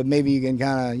camera, but maybe you can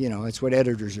kind of, that's what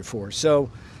editors are for. So,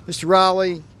 Mr.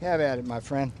 Raleigh, have at it, my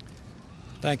friend.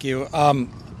 Thank you.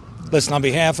 Listen, on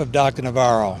behalf of Dr.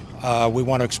 Navarro, we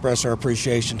want to express our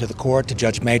appreciation to the court, to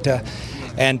Judge Mehta,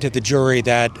 and to the jury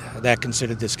that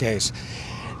considered this case.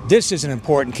 This is an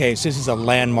important case. This is a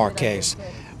landmark case.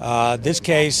 This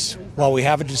case, while we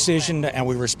have a decision and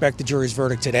we respect the jury's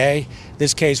verdict today,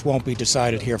 this case won't be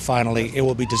decided here finally. It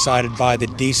will be decided by the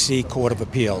D.C. Court of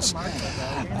Appeals.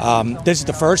 This is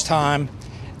the first time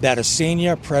that a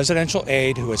senior presidential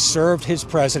aide who has served his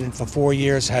president for 4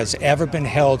 years has ever been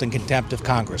held in contempt of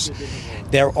Congress.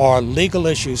 There are legal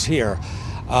issues here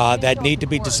that need to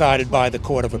be decided by the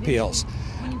Court of Appeals.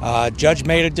 Judge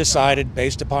Mehta decided,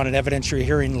 based upon an evidentiary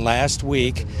hearing last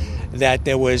week, that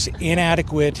there was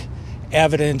inadequate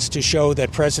evidence to show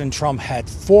that President Trump had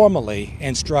formally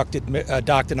instructed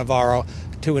Dr. Navarro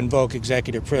to invoke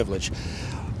executive privilege.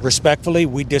 Respectfully,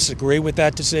 we disagree with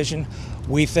that decision.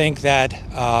 We think that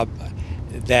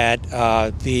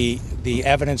the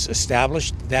evidence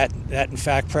established that in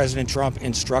fact President Trump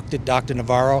instructed Dr.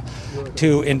 Navarro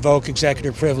to invoke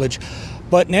executive privilege.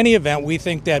 But in any event, we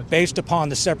think that based upon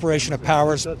the separation of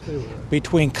powers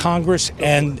between Congress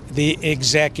and the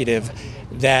executive,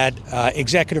 that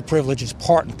executive privilege is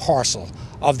part and parcel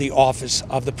of the office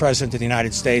of the President of the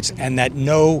United States, and that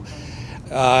no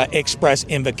express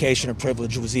invocation of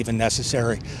privilege was even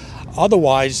necessary.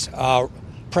 Otherwise,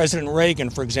 President Reagan,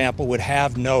 for example, would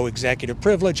have no executive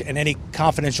privilege, and any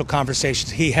confidential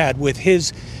conversations he had with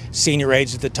his senior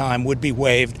aides at the time would be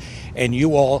waived, and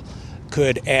you all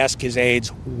could ask his aides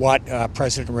what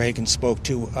President Reagan spoke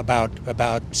to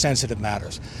about sensitive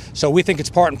matters. So we think it's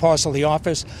part and parcel of the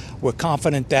office. We're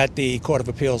confident that the Court of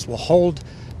Appeals will hold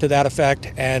to that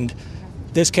effect, and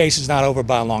this case is not over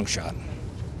by a long shot.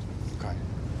 Okay.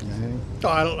 Oh,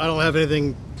 I don't have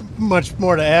anything much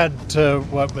more to add to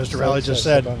what Mr. Rowley just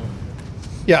said.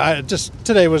 Yeah,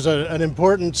 today was an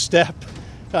important step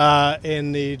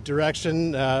in the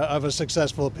direction of a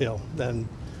successful appeal. And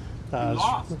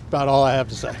that's about all I have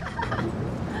to say.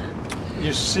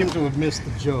 You seem to have missed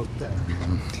the joke there.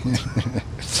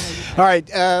 All right,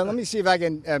 let me see if I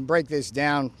can break this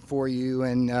down for you.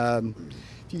 And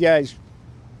you guys,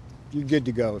 you're good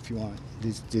to go if you want.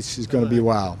 This is going to be a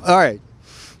while. All right.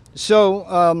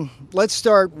 So let's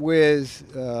start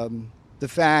with the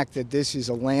fact that this is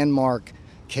a landmark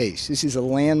case. This is a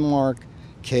landmark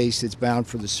case that's bound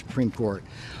for the Supreme Court.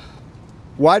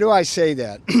 Why do I say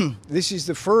that? This is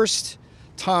the first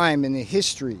time in the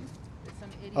history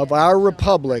of our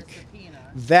republic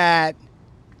that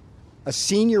a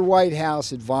senior White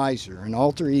House advisor, an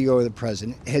alter ego of the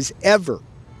president, has ever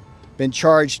been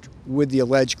charged with the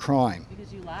alleged crime.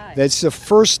 That's the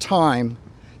first time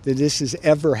that this has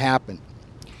ever happened.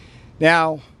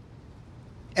 Now,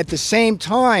 at the same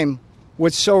time,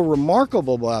 what's so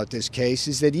remarkable about this case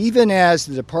is that even as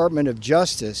the Department of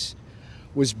Justice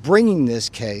was bringing this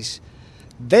case,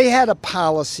 they had a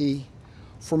policy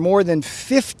for more than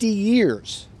 50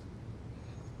 years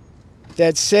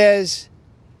that says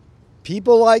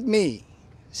people like me,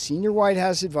 senior White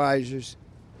House advisors,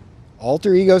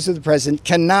 alter egos of the president,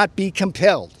 cannot be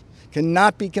compelled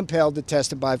to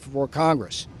testify before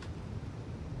Congress.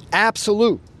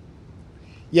 Absolute.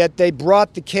 Yet they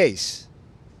brought the case.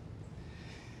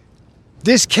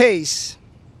 This case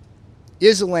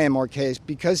is a landmark case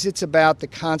because it's about the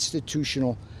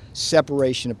constitutional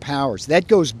separation of powers. That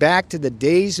goes back to the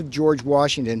days of George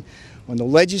Washington when the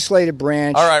legislative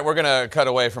branch... All right, we're going to cut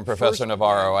away from Professor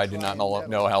Navarro. I do not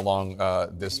know how long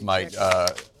this might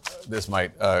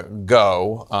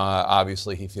go.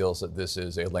 Obviously, he feels that this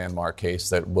is a landmark case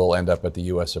that will end up at the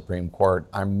U.S. Supreme Court.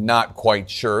 I'm not quite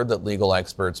sure that legal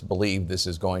experts believe this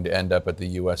is going to end up at the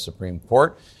U.S. Supreme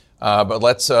Court. But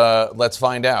let's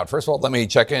find out. First of all, let me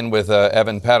check in with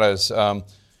Evan Perez.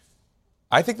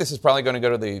 I think this is probably going to go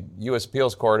to the U.S.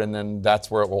 Appeals Court, and then that's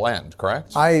where it will end,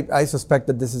 correct? I suspect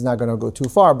that this is not going to go too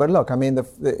far. But look, I mean,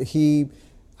 he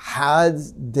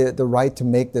has the right to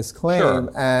make this claim,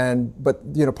 sure.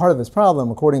 But part of his problem,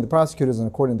 according to prosecutors and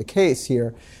according to the case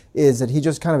here, is that he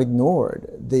just kind of ignored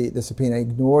the subpoena,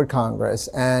 ignored Congress,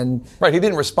 and right, he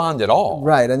didn't respond at all.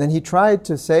 Right, and then he tried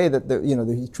to say that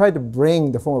he tried to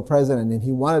bring the former president, and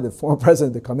he wanted the former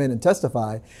president to come in and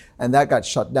testify, and that got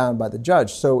shut down by the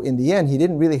judge. So in the end, he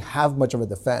didn't really have much of a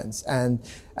defense, and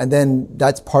then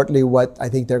that's partly what I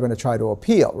think they're going to try to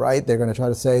appeal. Right, they're going to try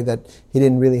to say that he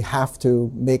didn't really have to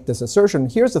make this assertion.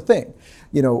 Here's the thing,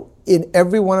 in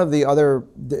every one of the other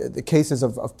the cases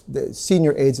of the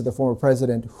senior aides of the former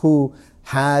president who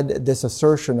had this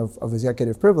assertion of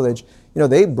executive privilege,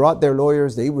 they brought their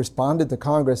lawyers, they responded to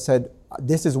Congress, said,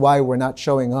 this is why we're not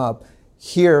showing up.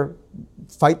 Here,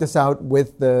 fight this out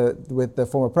with the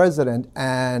former president,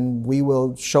 and we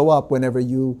will show up whenever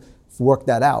you work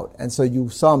that out. And so you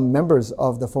saw members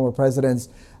of the former president's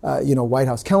White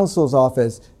House counsel's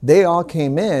office, they all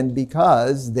came in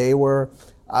because they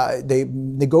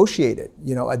negotiated,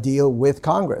 a deal with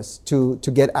Congress to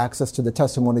get access to the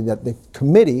testimony that the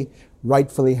committee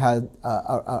rightfully had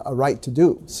a right to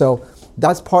do. So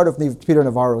that's part of Peter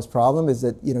Navarro's problem, is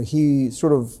that he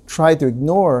sort of tried to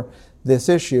ignore this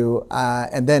issue,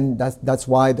 and then that's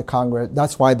why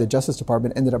the Justice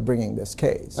Department ended up bringing this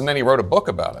case. And then he wrote a book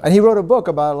about it. And he wrote a book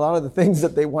about a lot of the things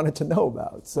that they wanted to know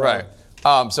about. So. Right.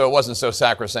 So it wasn't so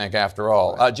sacrosanct after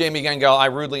all. Jamie Gengel, I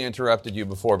rudely interrupted you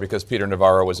before because Peter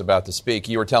Navarro was about to speak.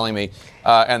 You were telling me,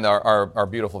 and our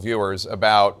beautiful viewers,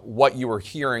 about what you were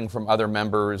hearing from other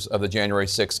members of the January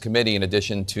 6th committee, in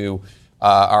addition to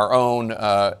our own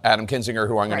Adam Kinzinger,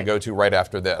 who I'm going to go to right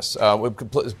after this.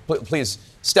 Please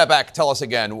step back. Tell us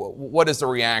again, what is the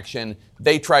reaction?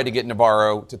 They tried to get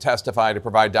Navarro to testify, to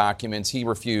provide documents. He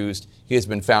refused. He has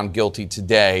been found guilty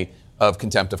today of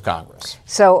contempt of Congress.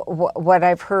 So what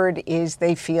I've heard is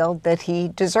they feel that he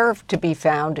deserved to be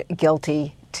found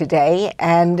guilty today.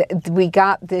 And we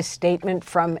got this statement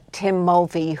from Tim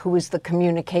Mulvey, who is the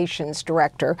communications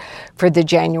director for the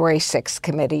January 6th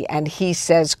committee. And he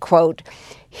says, quote,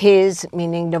 his,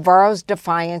 meaning Navarro's,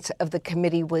 defiance of the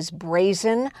committee was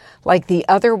brazen. Like the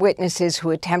other witnesses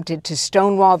who attempted to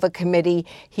stonewall the committee,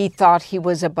 he thought he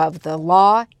was above the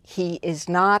law. He is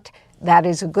not. That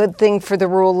is a good thing for the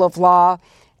rule of law.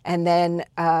 And then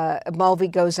Mulvey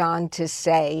goes on to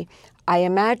say, I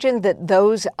imagine that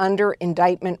those under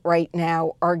indictment right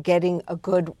now are getting a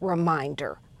good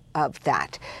reminder of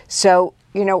that. So,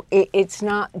 it's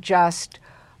not just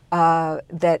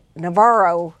that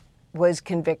Navarro was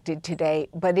convicted today,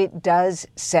 but it does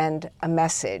send a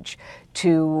message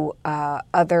to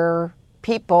other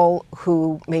people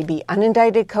who may be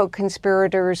unindicted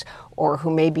co-conspirators or who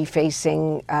may be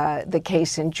facing the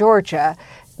case in Georgia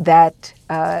that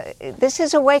this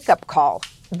is a wake-up call.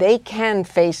 They can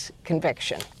face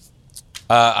conviction.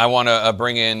 I want to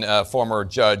bring in former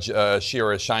Judge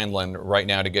Shira Scheindlin right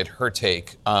now to get her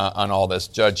take on all this.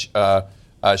 Judge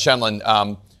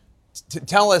Scheindlin,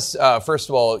 tell us, first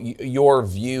of all, your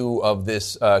view of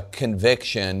this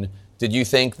conviction. Did you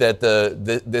think that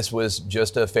this was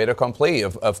just a fait accompli?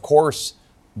 Of course,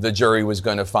 the jury was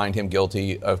going to find him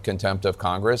guilty of contempt of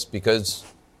Congress because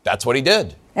that's what he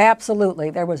did. Absolutely.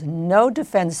 There was no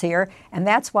defense here, and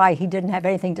that's why he didn't have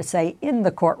anything to say in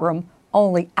the courtroom,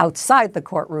 only outside the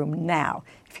courtroom now.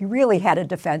 If he really had a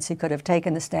defense, he could have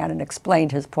taken the stand and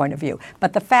explained his point of view.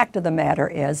 But the fact of the matter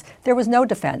is there was no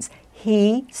defense.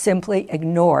 He simply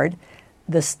ignored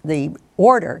the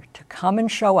order to come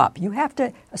and show up. You have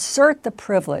to assert the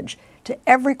privilege to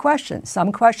every question.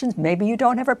 Some questions, maybe you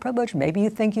don't have a privilege, maybe you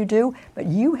think you do, but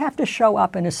you have to show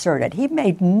up and assert it. He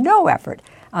made no effort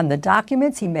on the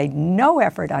documents. He made no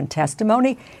effort on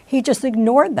testimony. He just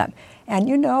ignored them. And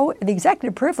the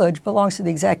executive privilege belongs to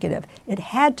the executive. It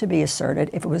had to be asserted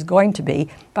if it was going to be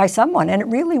by someone, and it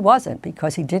really wasn't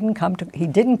because he didn't come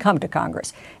to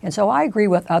Congress. And so I agree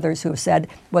with others who have said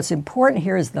what's important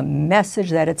here is the message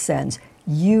that it sends.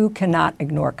 You cannot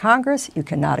ignore Congress. You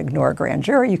cannot ignore a grand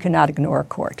jury. You cannot ignore a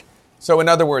court. So in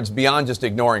other words, beyond just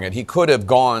ignoring it, he could have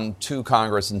gone to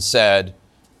Congress and sat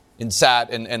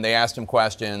and they asked him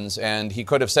questions, and he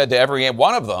could have said to every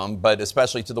one of them, but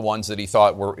especially to the ones that he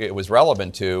thought it was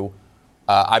relevant to,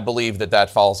 I believe that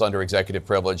falls under executive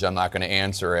privilege. I'm not going to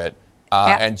answer it.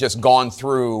 And just gone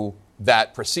through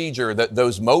that procedure,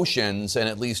 those motions, and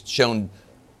at least shown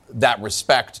that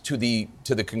respect to the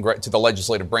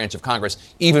legislative branch of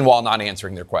Congress, even while not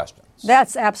answering their questions.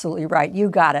 That's absolutely right. You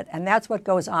got it. And that's what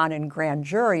goes on in grand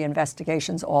jury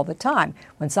investigations all the time.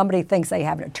 When somebody thinks they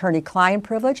have an attorney-client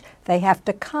privilege, they have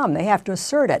to come. They have to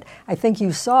assert it. I think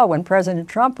you saw when President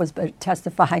Trump was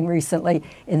testifying recently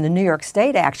in the New York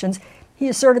State actions, he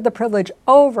asserted the privilege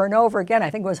over and over again. I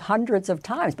think it was hundreds of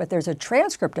times, but there's a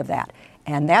transcript of that.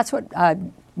 And that's what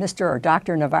Mr. or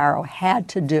Dr. Navarro had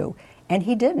to do. And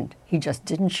he didn't. He just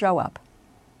didn't show up.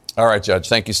 All right, Judge,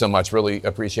 thank you so much. Really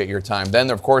appreciate your time. Then,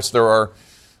 of course, there are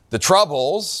the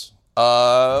troubles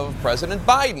of President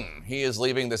Biden. He is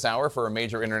leaving this hour for a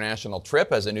major international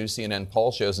trip as a new CNN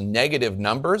poll shows negative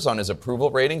numbers on his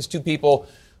approval ratings. Two people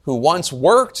who once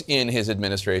worked in his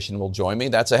administration will join me.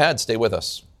 That's ahead. Stay with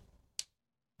us.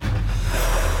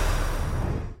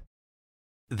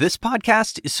 This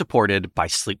podcast is supported by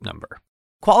Sleep Number.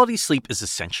 Quality sleep is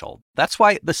essential. That's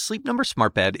why the Sleep Number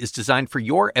Smart Bed is designed for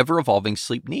your ever-evolving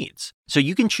sleep needs, so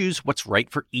you can choose what's right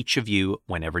for each of you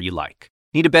whenever you like.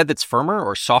 Need a bed that's firmer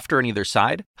or softer on either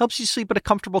side? Helps you sleep at a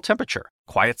comfortable temperature.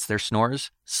 Quiets their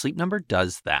snores? Sleep Number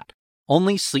does that.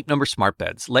 Only Sleep Number Smart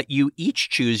Beds let you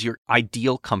each choose your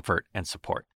ideal comfort and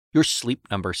support, your Sleep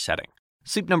Number setting.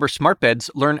 Sleep Number Smart Beds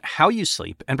learn how you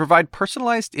sleep and provide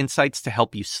personalized insights to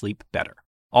help you sleep better.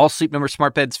 All Sleep Number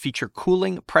Smart Beds feature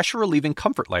cooling, pressure-relieving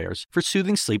comfort layers for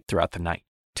soothing sleep throughout the night.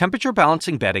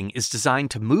 Temperature-balancing bedding is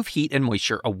designed to move heat and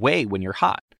moisture away when you're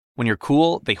hot. When you're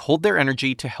cool, they hold their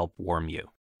energy to help warm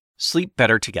you. Sleep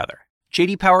better together.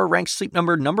 J.D. Power ranks Sleep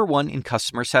Number #1 in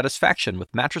customer satisfaction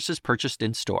with mattresses purchased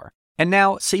in-store. And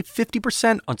now, save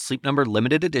 50% on Sleep Number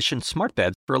limited edition smart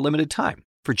beds for a limited time.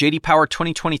 For J.D. Power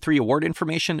 2023 award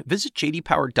information, visit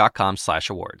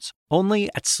jdpower.com/awards. Only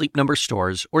at Sleep Number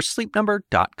stores or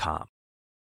sleepnumber.com.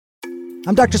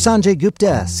 I'm Dr. Sanjay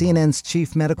Gupta, CNN's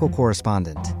chief medical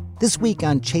correspondent. This week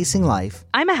on Chasing Life,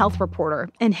 I'm a health reporter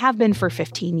and have been for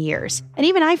 15 years. And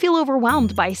even I feel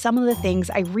overwhelmed by some of the things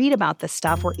I read about the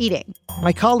stuff we're eating.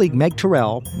 My colleague Meg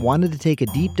Terrell wanted to take a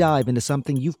deep dive into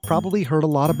something you've probably heard a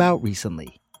lot about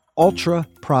recently: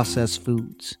 ultra-processed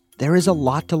foods. There is a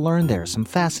lot to learn there, some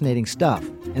fascinating stuff,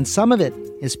 and some of it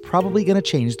is probably going to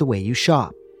change the way you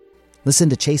shop. Listen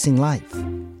to Chasing Life,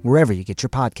 wherever you get your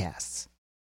podcasts.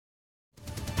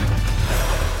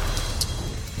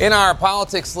 In our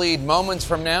politics lead moments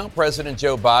from now, President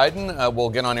Joe Biden will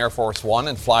get on Air Force One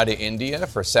and fly to India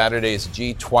for Saturday's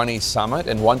G20 summit.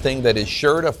 And one thing that is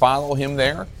sure to follow him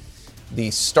there,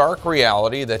 the stark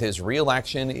reality that his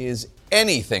re-election is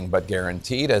anything but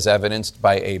guaranteed, as evidenced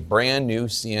by a brand new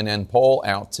CNN poll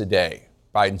out today.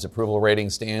 Biden's approval rating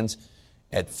stands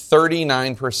at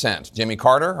 39%. Jimmy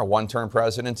Carter, a one-term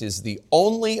president, is the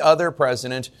only other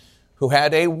president who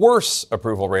had a worse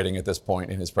approval rating at this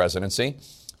point in his presidency.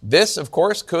 This, of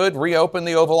course, could reopen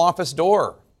the Oval Office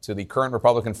door to the current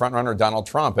Republican frontrunner Donald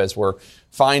Trump, as we're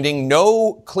finding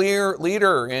no clear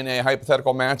leader in a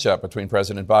hypothetical matchup between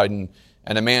President Biden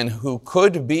and a man who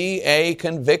could be a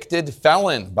convicted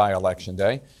felon by Election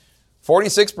Day.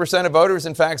 46% of voters,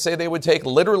 in fact, say they would take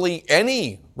literally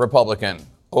any Republican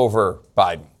over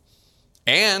Biden.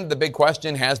 And the big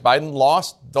question, has Biden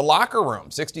lost the locker room?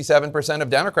 67% of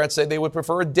Democrats say they would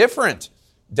prefer a different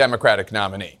Democratic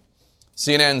nominee.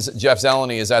 CNN's Jeff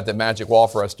Zeleny is at the magic wall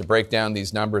for us to break down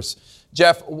these numbers.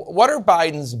 Jeff, what are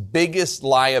Biden's biggest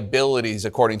liabilities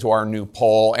according to our new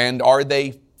poll, and are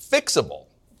they fixable?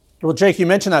 Well, Jake, you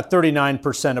mentioned that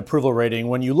 39% approval rating.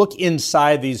 When you look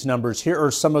inside these numbers, here are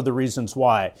some of the reasons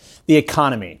why. The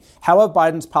economy. How have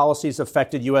Biden's policies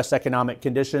affected U.S. economic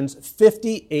conditions?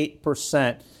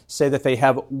 58% say that they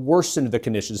have worsened the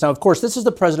conditions. Now, of course, this is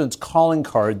the president's calling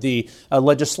card, the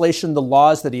legislation, the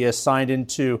laws that he has signed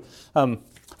into,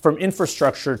 from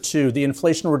infrastructure to the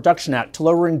Inflation Reduction Act to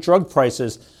lowering drug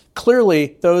prices.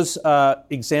 Clearly, those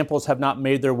examples have not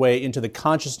made their way into the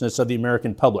consciousness of the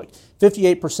American public.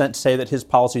 58% say that his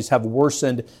policies have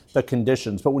worsened the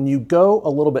conditions. But when you go a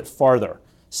little bit farther,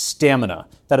 stamina,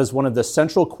 that is one of the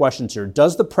central questions here.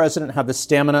 Does the president have the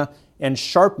stamina and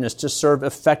sharpness to serve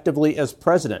effectively as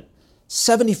president?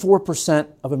 74%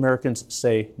 of Americans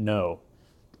say no.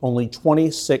 Only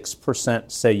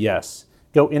 26% say yes.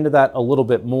 Go into that a little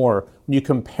bit more. When you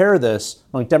compare this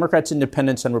among Democrats,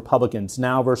 independents, and Republicans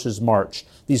now versus March,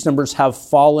 these numbers have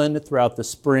fallen throughout the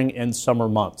spring and summer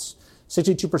months.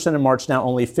 62% in March, now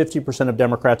only 50% of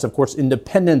Democrats. Of course,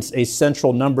 independents, a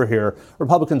central number here.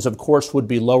 Republicans, of course, would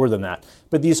be lower than that.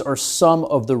 But these are some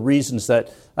of the reasons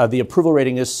that the approval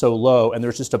rating is so low, and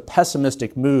there's just a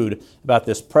pessimistic mood about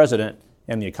this president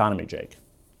and the economy, Jake.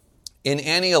 In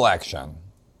any election,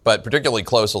 but particularly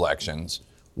close elections,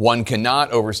 one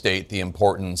cannot overstate the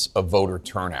importance of voter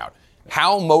turnout.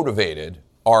 How motivated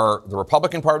are the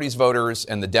Republican Party's voters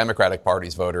and the Democratic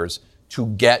Party's voters to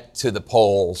get to the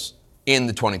polls in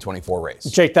the 2024 race?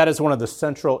 Jake, that is one of the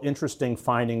central interesting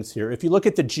findings here. If you look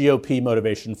at the GOP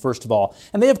motivation, first of all,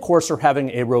 and they, of course, are having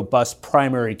a robust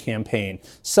primary campaign.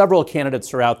 Several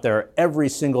candidates are out there every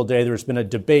single day. There's been a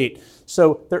debate.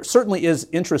 So there certainly is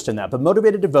interest in that. But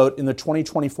motivated to vote in the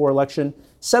 2024 election,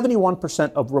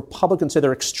 71% of Republicans say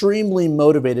they're extremely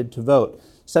motivated to vote.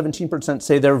 17%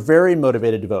 say they're very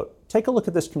motivated to vote. Take a look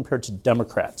at this compared to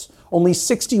Democrats. Only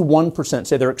 61%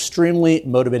 say they're extremely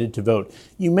motivated to vote.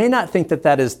 You may not think that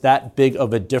that is that big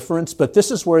of a difference, but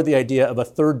this is where the idea of a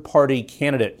third-party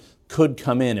candidate could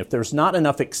come in. If there's not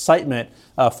enough excitement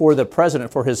for the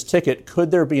president for his ticket,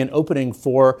 could there be an opening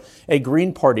for a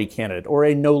Green Party candidate or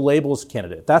a no-labels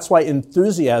candidate? That's why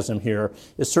enthusiasm here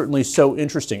is certainly so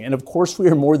interesting. And of course, we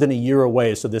are more than a year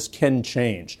away, so this can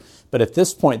change. But at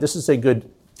this point, this is a good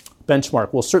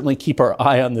benchmark. We'll certainly keep our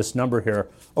eye on this number here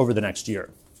over the next year.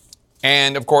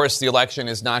 And of course, the election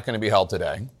is not going to be held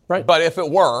today. Right. But if it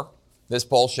were, this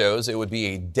poll shows it would be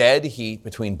a dead heat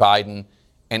between Biden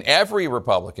and every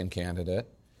Republican candidate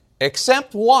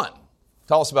except one.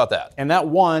 Tell us about that. And that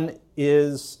one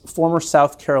is former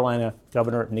South Carolina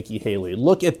Governor Nikki Haley.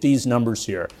 Look at these numbers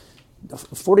here.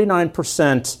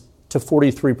 49% to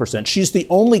 43%. She's the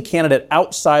only candidate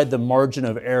outside the margin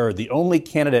of error, the only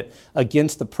candidate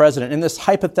against the president in this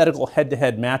hypothetical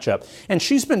head-to-head matchup. And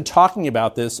she's been talking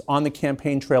about this on the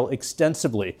campaign trail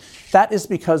extensively. That is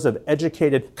because of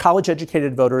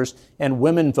college-educated voters and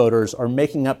women voters are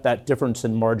making up that difference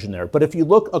in margin there. But if you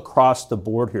look across the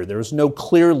board here, there is no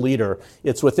clear leader.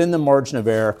 It's within the margin of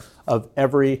error of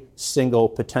every single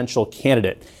potential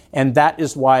candidate. And that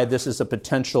is why this is a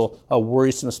potential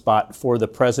worrisome spot for the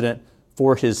president,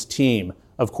 for his team.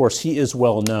 Of course, he is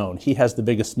well known. He has the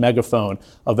biggest megaphone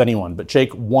of anyone. But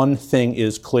Jake, one thing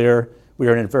is clear. We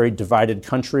are in a very divided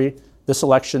country. This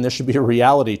election, this should be a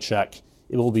reality check.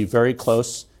 It will be very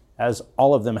close, as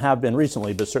all of them have been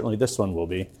recently, but certainly this one will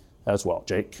be as well.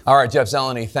 Jake. All right, Jeff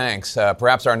Zeleny, thanks.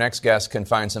 Perhaps our next guest can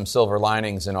find some silver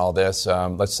linings in all this.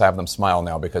 Let's have them smile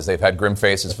now because they've had grim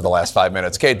faces for the last 5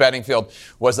 minutes. Kate Bedingfield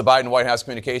was the Biden White House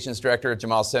Communications Director.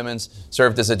 Jamal Simmons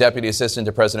served as a Deputy Assistant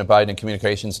to President Biden and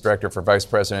Communications Director for Vice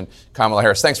President Kamala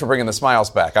Harris. Thanks for bringing the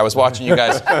smiles back. I was watching you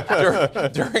guys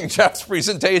during Jeff's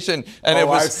presentation, and it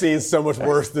was... I've seen so much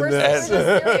worse than this.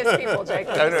 We're just serious people, Jake.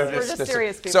 We're just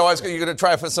serious people. So I was going to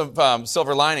try for some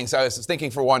silver linings. I was thinking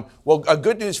for one, well,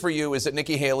 good news for you is that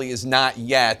Nikki Haley is not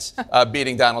yet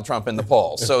beating Donald Trump in the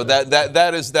polls. So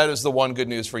that is the one good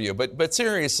news for you. But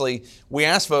seriously, we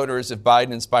asked voters if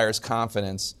Biden inspires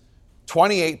confidence.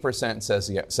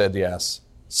 28% said yes.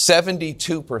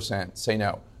 72% say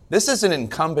no. This is an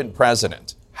incumbent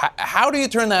president. How do you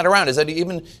turn that around? Is it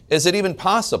even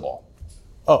possible?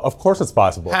 Oh, of course it's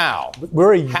possible. How?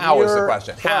 We're a How year is the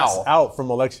question? How? out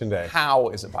from Election Day. How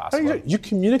is it possible? You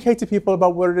communicate to people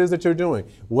about what it is that you're doing.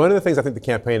 One of the things I think the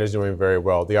campaign is doing very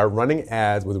well, they are running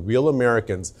ads with real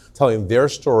Americans telling their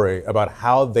story about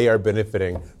how they are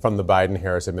benefiting from the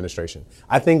Biden-Harris administration.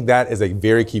 I think that is a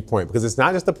very key point because it's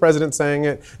not just the president saying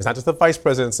it, it's not just the vice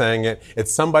president saying it,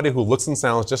 it's somebody who looks and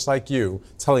sounds just like you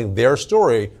telling their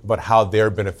story about how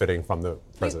they're benefiting from the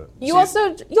president. You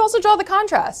also draw the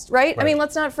contrast, right? I mean,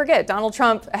 let's not forget, Donald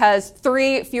Trump has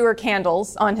 3 fewer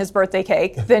candles on his birthday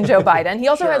cake than Joe Biden. He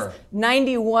also has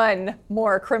 91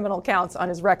 more criminal counts on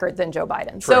his record than Joe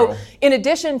Biden. True. So in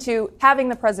addition to having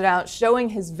the president out, showing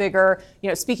his vigor,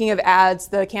 speaking of ads,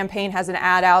 the campaign has an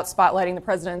ad out spotlighting the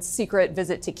president's secret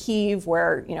visit to Kyiv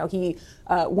where, he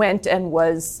went and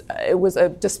it was a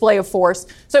display of force.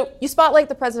 So you spotlight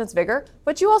the president's vigor,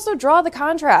 but you also draw the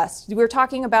contrast. We're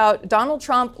talking about Donald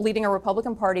Trump leading a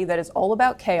Republican Party that is all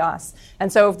about chaos.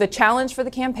 And so the challenge for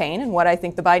the campaign and what I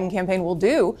think the Biden campaign will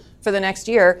do for the next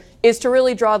year is to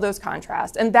really draw those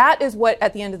contrasts. And that is what,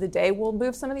 at the end of the day, will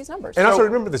move some of these numbers. And also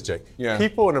remember this, Jake. Yeah.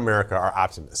 People in America are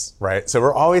optimists, right? So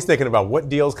we're always thinking about what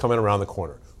deal's coming around the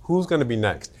corner. Who's going to be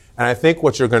next? And I think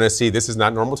what you're going to see, this is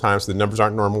not normal times, so the numbers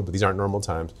aren't normal, but these aren't normal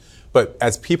times. But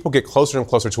as people get closer and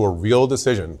closer to a real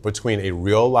decision between a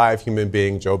real live human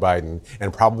being, Joe Biden,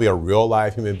 and probably a real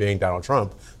live human being, Donald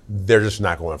Trump, they're just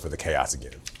not going for the chaos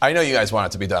again. I know you guys want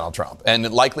it to be Donald Trump, and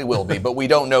it likely will be, but we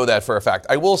don't know that for a fact.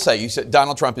 I will say, you said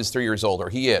Donald Trump is 3 years older.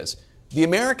 He is. The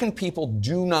American people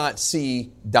do not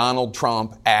see Donald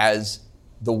Trump as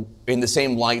in the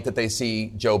same light that they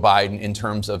see Joe Biden in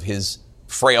terms of his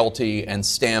frailty and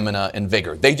stamina and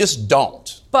vigor. They just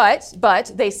don't.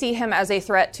 But they see him as a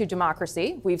threat to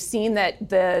democracy. We've seen that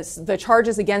the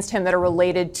charges against him that are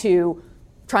related to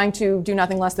trying to do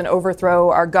nothing less than overthrow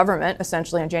our government,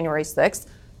 essentially on January 6th,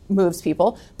 moves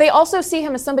people. They also see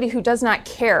him as somebody who does not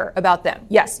care about them.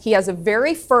 Yes, he has a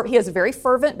very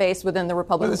fervent base within the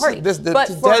Republican Party.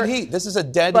 This is a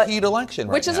dead heat election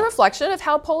right which is now. a reflection of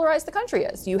how polarized the country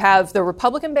is. You have the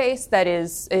Republican base that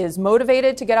is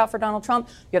motivated to get out for Donald Trump.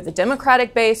 You have the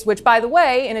Democratic base, which, by the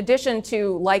way, in addition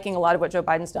to liking a lot of what Joe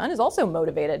Biden's done, is also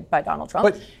motivated by Donald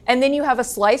Trump. And then you have a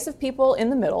slice of people in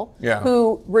the middle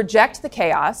who reject the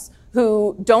chaos,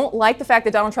 who don't like the fact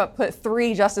that Donald Trump put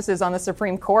 3 justices on the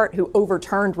Supreme Court who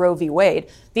overturned Roe v. Wade.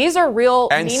 These are real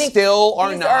and still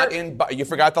are not in. You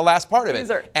forgot the last part of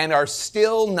it. And are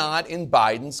still not in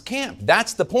Biden's camp.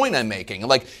 That's the point I'm making.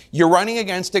 Like, you're running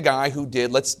against a guy who did.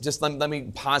 Let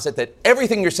me posit that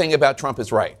everything you're saying about Trump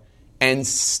is right, and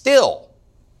still.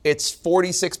 It's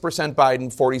 46%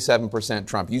 Biden, 47%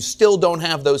 Trump. You still don't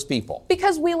have those people.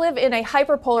 Because we live in a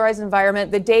hyper-polarized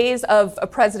environment. The days of a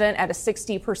president at a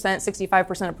 60%,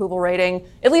 65% approval rating,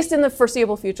 at least in the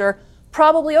foreseeable future,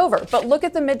 probably over. But look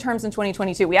at the midterms in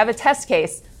 2022. We have a test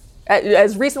case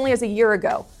as recently as a year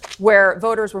ago where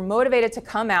voters were motivated to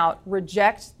come out,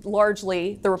 reject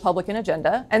largely the Republican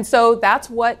agenda. And so that's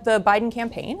what the Biden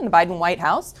campaign and the Biden White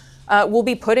House will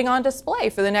be putting on display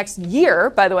for the next year.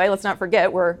 By the way, let's not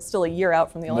forget, we're still a year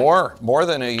out from the election. More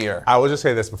than a year. I will just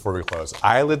say this before we close.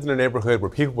 I lived in a neighborhood where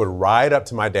people would ride up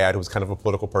to my dad, who was kind of a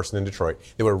political person in Detroit.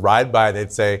 They would ride by,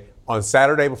 they'd say, on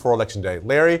Saturday before Election Day,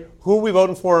 Larry, who are we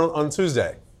voting for on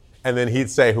Tuesday? And then he'd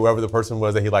say whoever the person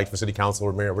was that he liked for city council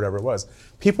or mayor or whatever it was.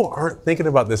 People aren't thinking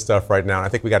about this stuff right now, and I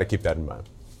think we got to keep that in mind.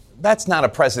 That's not a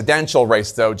presidential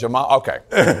race, though, Jamal. Okay.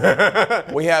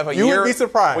 We have a year. You would be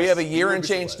surprised. We have a year and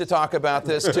change to talk about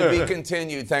this. To be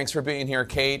continued. Thanks for being here,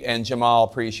 Kate and Jamal.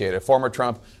 Appreciate it. Former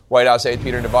Trump White House aide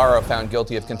Peter Navarro found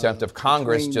guilty of contempt of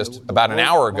Congress just about an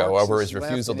hour ago over his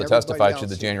refusal to testify to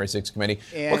the January 6th committee.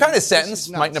 What kind of sentence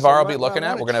might Navarro be looking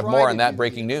at? We're going to have more on that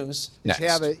breaking news next.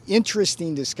 Have an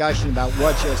interesting discussion about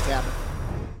what just happened.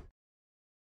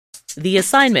 The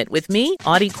Assignment with me,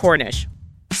 Aide Cornish.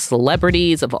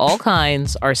 Celebrities of all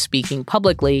kinds are speaking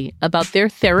publicly about their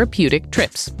therapeutic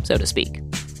trips, so to speak.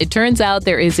 It turns out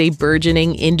there is a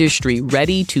burgeoning industry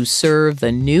ready to serve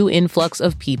the new influx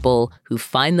of people who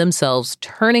find themselves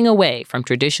turning away from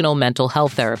traditional mental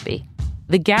health therapy.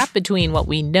 The gap between what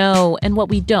we know and what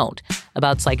we don't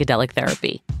about psychedelic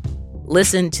therapy.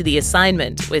 Listen to The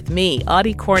Assignment with me,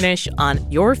 Audie Cornish, on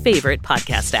your favorite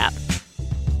podcast app.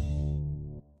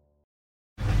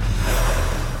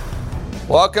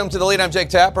 Welcome to The Lead. I'm Jake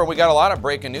Tapper. We got a lot of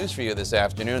breaking news for you this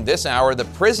afternoon. This hour, the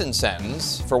prison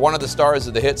sentence for one of the stars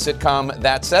of the hit sitcom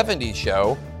That 70s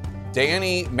Show,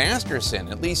 Danny Masterson,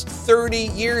 at least 30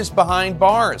 years behind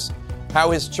bars.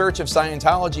 How his Church of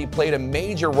Scientology played a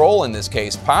major role in this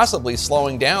case, possibly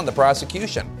slowing down the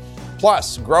prosecution.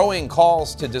 Plus, growing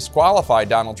calls to disqualify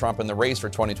Donald Trump in the race for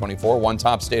 2024. One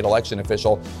top state election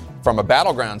official from a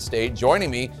battleground state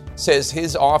joining me says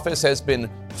his office has been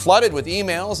flooded with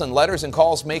emails and letters and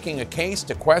calls making a case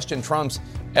to question Trump's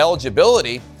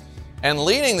eligibility. And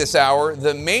leading this hour,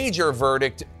 the major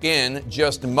verdict in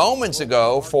just moments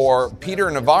ago for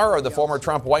Peter Navarro, the former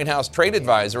Trump White House trade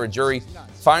advisor, a jury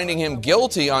finding him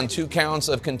guilty on 2 counts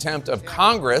of contempt of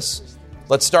Congress.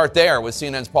 Let's start there with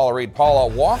CNN's Paula Reed.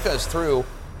 Paula, walk us through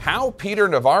how Peter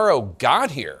Navarro got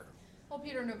here. Well,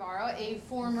 Peter Navarro, a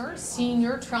former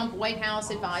senior Trump White House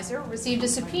advisor, received a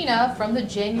subpoena from the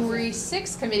January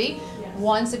 6th committee,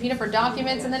 one subpoena for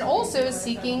documents and then also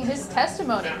seeking his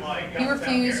testimony. He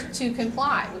refused to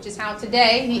comply, which is how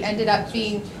today he ended up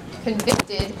being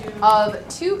convicted of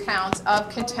 2 counts of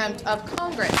contempt of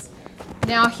Congress.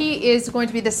 Now, he is going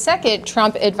to be the second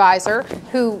Trump advisor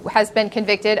who has been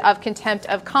convicted of contempt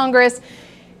of Congress.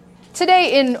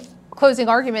 Today, in closing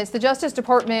arguments, the Justice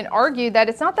Department argued that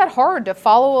it's not that hard to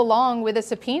follow along with a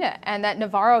subpoena and that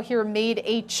Navarro here made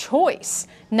a choice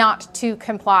not to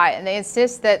comply. And they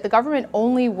insist that the government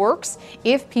only works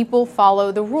if people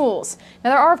follow the rules.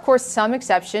 Now, there are, of course, some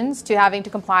exceptions to having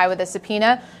to comply with a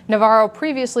subpoena. Navarro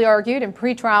previously argued in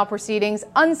pretrial proceedings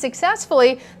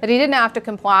unsuccessfully that he didn't have to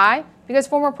comply because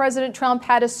former President Trump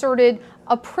had asserted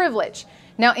a privilege.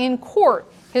 Now, in court,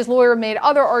 his lawyer made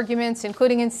other arguments,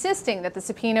 including insisting that the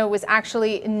subpoena was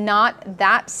actually not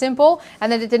that simple and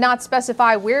that it did not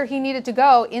specify where he needed to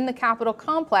go in the Capitol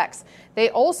complex. They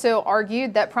also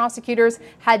argued that prosecutors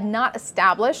had not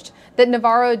established that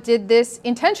Navarro did this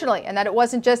intentionally and that it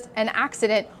wasn't just an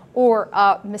accident or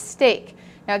a mistake.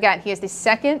 Now, again, he is the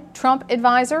second Trump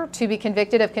advisor to be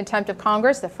convicted of contempt of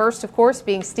Congress, the first, of course,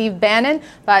 being Steve Bannon,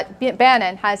 but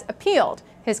Bannon has appealed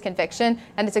his conviction,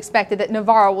 and it's expected that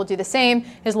Navarro will do the same.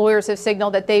 His lawyers have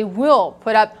signaled that they will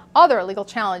put up other legal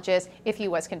challenges if he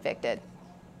was convicted.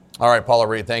 All right, Paula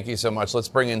Reed, thank you so much. Let's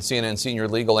bring in CNN senior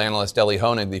legal analyst Ellie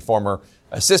Honig, the former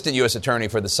assistant U.S. attorney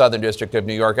for the Southern District of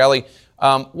New York. Ellie,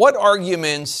 what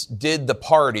arguments did the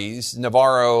parties,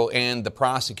 Navarro and the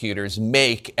prosecutors,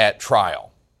 make at trial?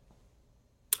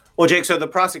 Well, Jake, so the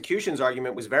prosecution's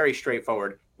argument was very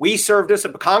straightforward.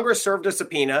 Congress served a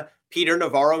subpoena. Peter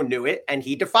Navarro knew it, and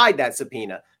he defied that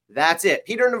subpoena. That's it.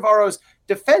 Peter Navarro's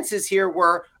defenses here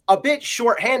were a bit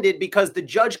shorthanded because the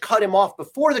judge cut him off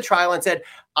before the trial and said,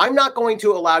 I'm not going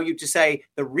to allow you to say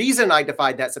the reason I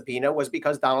defied that subpoena was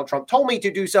because Donald Trump told me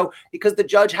to do so, because the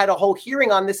judge had a whole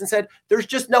hearing on this and said, there's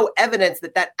just no evidence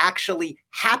that that actually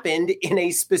happened in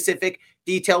a specific,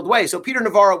 detailed way. So Peter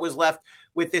Navarro was left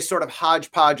with this sort of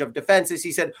hodgepodge of defenses.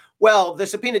 He said, well, the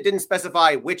subpoena didn't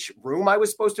specify which room I was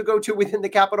supposed to go to within the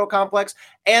Capitol complex,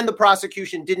 and the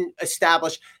prosecution didn't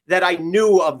establish that I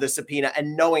knew of the subpoena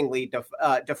and knowingly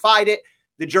defied it.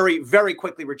 The jury very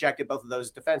quickly rejected both of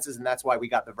those defenses, and that's why we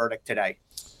got the verdict today.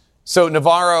 So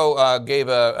Navarro gave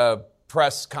a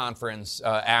press conference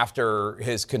after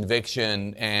his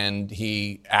conviction, and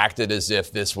he acted as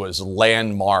if this was a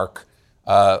landmark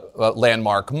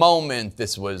moment.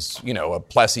 This was, a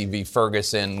Plessy v.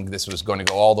 Ferguson. This was going to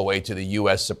go all the way to the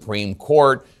U.S. Supreme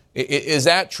Court. Is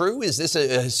that true? Is this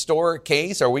a historic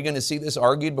case? Are we going to see this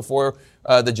argued before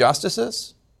the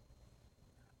justices?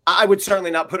 I would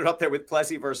certainly not put it up there with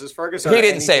Plessy versus Ferguson. He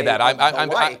didn't say that.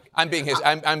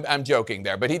 I'm joking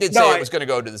there, but he did say it was going to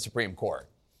go to the Supreme Court.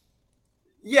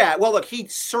 Yeah, well, look, he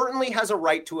certainly has a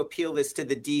right to appeal this to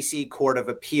the D.C. Court of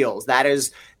Appeals. That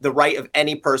is the right of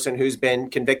any person who's been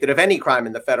convicted of any crime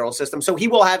in the federal system. So he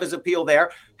will have his appeal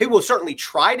there. He will certainly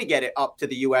try to get it up to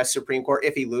the U.S. Supreme Court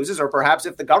if he loses, or perhaps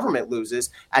if the government loses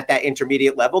at that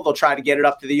intermediate level, they'll try to get it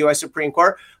up to the U.S. Supreme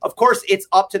Court. Of course, it's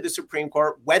up to the Supreme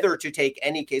Court whether to take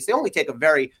any case. They only take a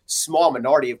very small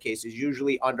minority of cases,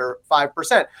 usually under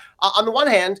 5%. On the one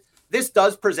hand, this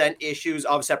does present issues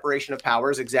of separation of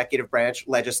powers, executive branch,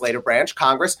 legislative branch,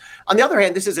 Congress. On the other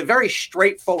hand, this is a very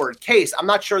straightforward case. I'm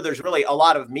not sure there's really a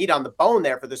lot of meat on the bone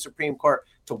there for the Supreme Court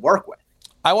to work with.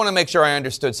 I want to make sure I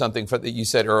understood something that you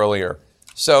said earlier.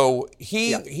 So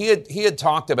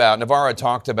Navarro had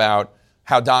talked about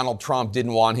how Donald Trump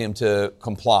didn't want him to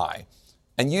comply.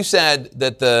 And you said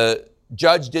that the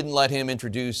judge didn't let him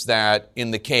introduce that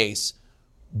in the case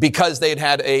because they'd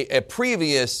had a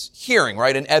previous hearing,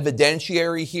 right? An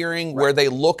evidentiary hearing where they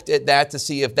looked at that to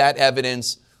see if that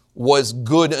evidence was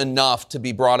good enough to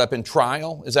be brought up in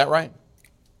trial. Is that right?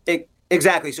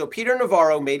 Exactly. So Peter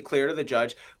Navarro made clear to the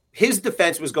judge, his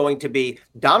defense was going to be,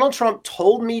 Donald Trump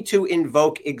told me to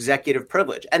invoke executive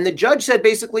privilege. And the judge said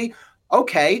basically,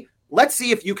 okay, let's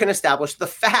see if you can establish the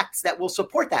facts that will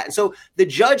support that. And so the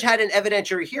judge had an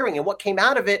evidentiary hearing. And what came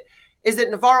out of it is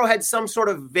that Navarro had some sort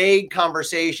of vague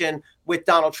conversation with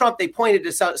Donald Trump. They pointed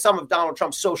to some of Donald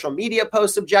Trump's social media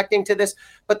posts objecting to this.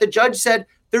 But the judge said,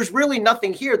 there's really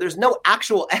nothing here. There's no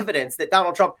actual evidence that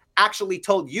Donald Trump actually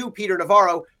told you, Peter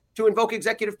Navarro, to invoke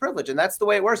executive privilege. And that's the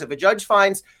way it works. If a judge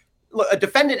finds, look, a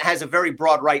defendant has a very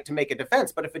broad right to make a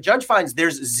defense, but if a judge finds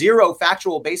there's zero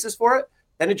factual basis for it,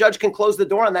 then a judge can close the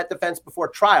door on that defense before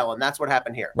trial. And that's what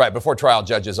happened here. Right. Before trial,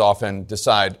 judges often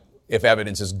decide if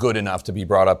evidence is good enough to be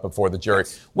brought up before the jury.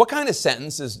 Yes. What kind of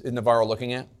sentence is Navarro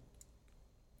looking at?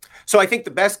 So I think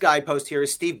the best guidepost here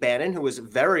is Steve Bannon, who is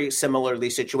very similarly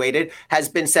situated, has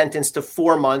been sentenced to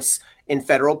 4 months in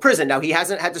federal prison. Now, he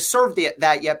hasn't had to serve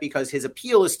that yet because his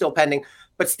appeal is still pending,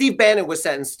 but Steve Bannon was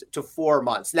sentenced to 4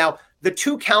 months. Now, the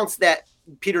two counts that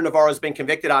Peter Navarro has been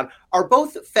convicted on are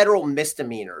both federal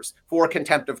misdemeanors for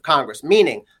contempt of Congress,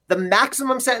 meaning the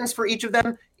maximum sentence for each of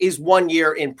them is 1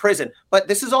 year in prison. But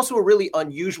this is also a really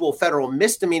unusual federal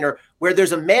misdemeanor where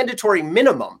there's a mandatory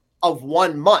minimum of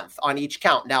 1 month on each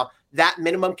count. Now, that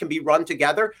minimum can be run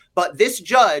together, but this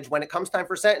judge, when it comes time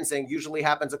for sentencing, usually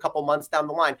happens a couple months down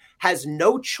the line, has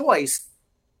no choice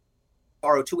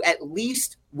to at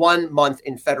least 1 month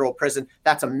in federal prison.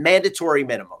 That's a mandatory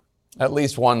minimum. At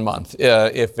least 1 month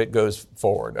if it goes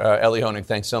forward. Ellie Honig,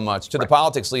 thanks so much. To the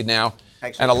politics lead now.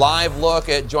 Thanks, and a live look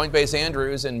at Joint Base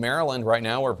Andrews in Maryland right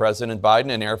now, where President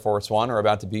Biden and Air Force One are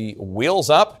about to be wheels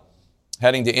up,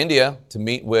 heading to India to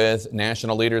meet with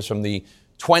national leaders from the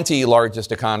 20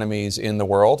 largest economies in the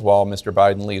world, while Mr.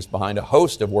 Biden leaves behind a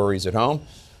host of worries at home.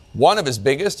 One of his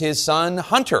biggest, his son,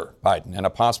 Hunter Biden, and a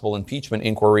possible impeachment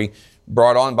inquiry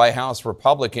brought on by House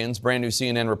Republicans. Brand new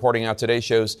CNN reporting out today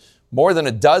shows more than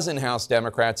a dozen House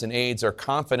Democrats and aides are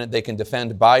confident they can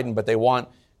defend Biden, but they want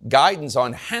guidance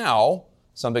on how,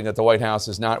 something that the White House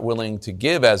is not willing to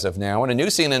give as of now. In a new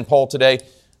CNN poll today,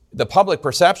 the public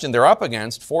perception they're up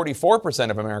against, 44%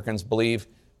 of Americans believe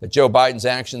that Joe Biden's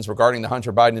actions regarding the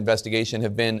Hunter Biden investigation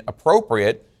have been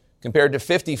appropriate, compared to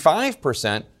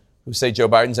 55% who say Joe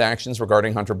Biden's actions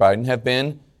regarding Hunter Biden have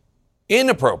been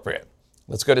inappropriate.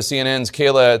 Let's go to CNN's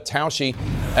Kayla Tausche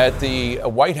at the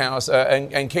White House.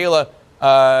 And Kayla,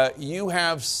 you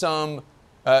have some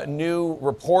new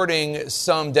reporting.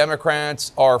 Some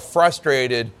Democrats are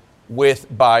frustrated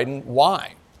with Biden.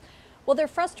 Why? Well, they're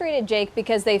frustrated, Jake,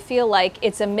 because they feel like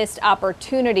it's a missed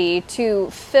opportunity to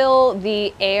fill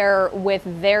the air with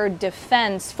their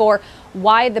defense for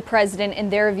why the president, in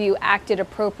their view, acted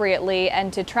appropriately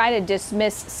and to try to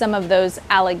dismiss some of those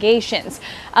allegations.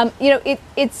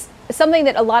 It's something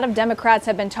that a lot of Democrats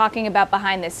have been talking about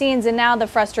behind the scenes, and now the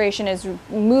frustration is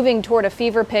moving toward a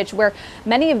fever pitch where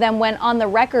many of them went on the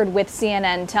record with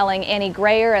CNN telling Annie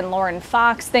Grayer and Lauren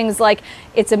Fox things like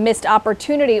it's a missed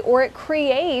opportunity, or it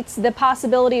creates the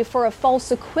possibility for a false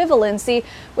equivalency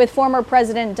with former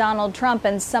President Donald Trump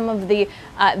and some of the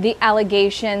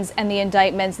allegations and the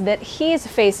indictments that he's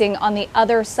facing on the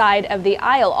other side of the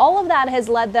aisle. All of that has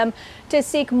led them to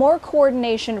seek more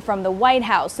coordination from the White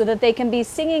House so that they can be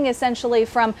singing essentially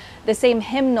from the same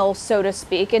hymnal, so to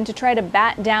speak, and to try to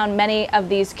bat down many of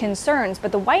these concerns.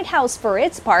 But the White House, for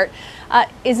its part,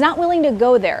 is not willing to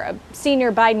go there. A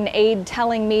senior Biden aide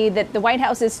telling me that the White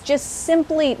House is just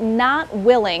simply not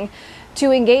willing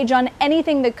to engage on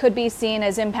anything that could be seen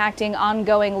as impacting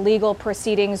ongoing legal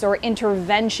proceedings or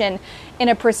intervention in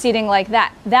a proceeding like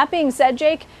that. That being said,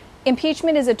 Jake,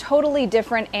 impeachment is a totally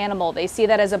different animal. They see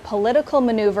that as a political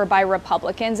maneuver by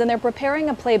Republicans, and they're preparing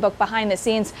a playbook behind the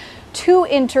scenes to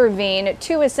intervene,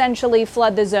 to essentially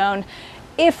flood the zone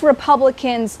if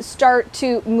Republicans start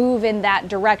to move in that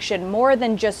direction, more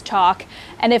than just talk,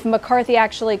 and if McCarthy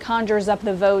actually conjures up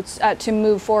the votes to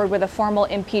move forward with a formal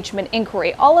impeachment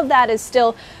inquiry. All of that is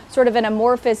still sort of an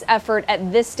amorphous effort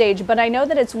at this stage, but I know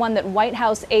that it's one that White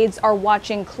House aides are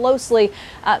watching closely.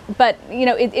 But,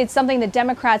 it's something that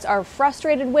Democrats are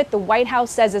frustrated with. The White House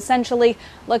says essentially,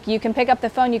 look, you can pick up the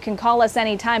phone, you can call us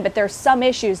anytime, but there's some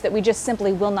issues that we just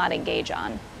simply will not engage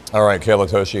on. All right, Kayla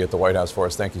Tausche at the White House for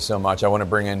us. Thank you so much. I want to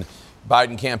bring in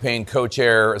Biden campaign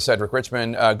co-chair Cedric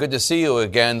Richmond. Good to see you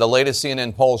again. The latest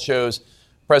CNN poll shows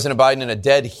President Biden in a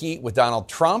dead heat with Donald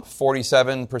Trump,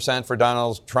 47% for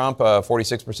Donald Trump,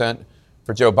 46%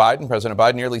 for Joe Biden. President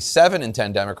Biden, nearly 7 in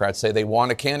 10 Democrats say they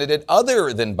want a candidate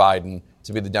other than Biden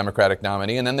to be the Democratic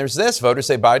nominee. And then there's this. Voters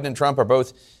say Biden and Trump are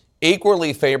both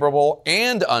equally favorable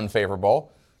and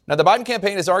unfavorable. Now, the Biden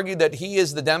campaign has argued that he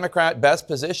is the Democrat best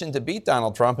positioned to beat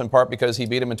Donald Trump, in part because he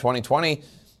beat him in 2020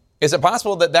 Is it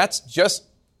possible that that's just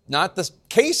not the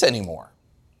case anymore?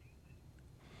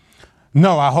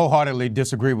 No, I wholeheartedly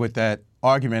disagree with that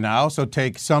argument. I also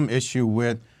take some issue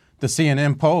with the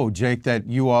CNN poll, Jake, that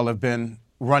you all have been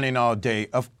running all day.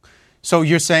 So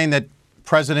you're saying that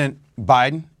President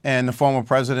Biden and the former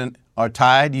president are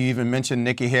tied? You even mentioned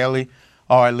Nikki Haley,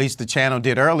 or at least the channel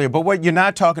did earlier. But what you're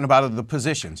not talking about are the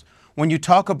positions. When you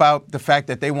talk about the fact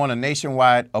that they want a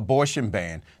nationwide abortion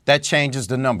ban, that changes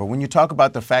the number. When you talk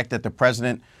about the fact that the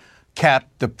president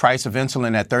capped the price of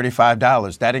insulin at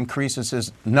 $35, that increases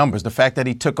his numbers. The fact that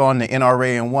he took on the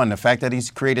NRA and won, the fact that he's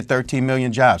created 13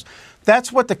 million jobs.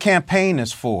 That's what the campaign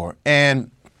is for.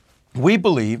 And we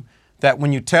believe that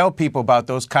when you tell people about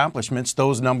those accomplishments,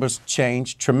 those numbers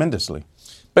change tremendously.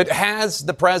 But has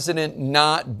the president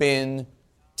not been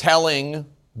telling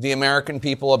the American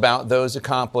people about those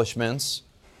accomplishments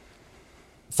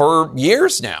for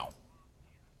years now?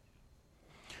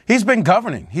 He's been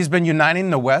governing. He's been uniting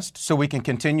the West so we can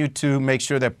continue to make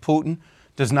sure that Putin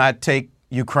does not take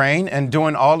Ukraine, and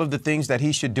doing all of the things that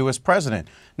he should do as president.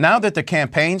 Now that the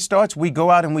campaign starts, we go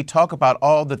out and we talk about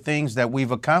all the things that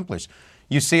we've accomplished.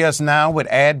 You see us now with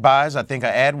ad buys. I think an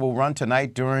ad will run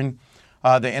tonight during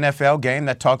the NFL game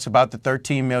that talks about the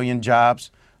 13 million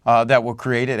jobs that were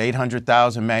created,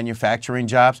 800,000 manufacturing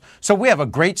jobs. So we have a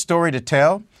great story to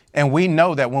tell, and we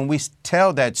know that when we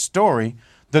tell that story,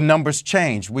 the numbers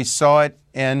change. We saw it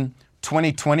in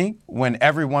 2020 when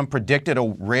everyone predicted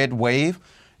a red wave,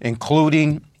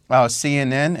 including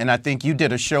CNN, and I think you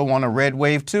did a show on a red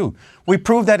wave too. We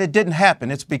proved that it didn't happen.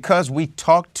 It's because we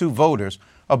talked to voters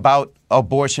about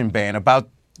abortion ban, about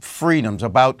freedoms,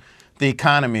 about the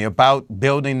economy, about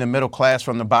building the middle class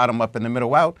from the bottom up and the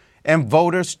middle out, and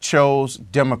voters chose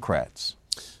Democrats.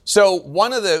 So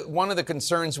one of the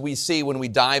concerns we see when we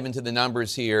dive into the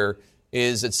numbers here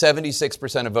is that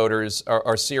 76% of voters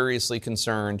are seriously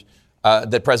concerned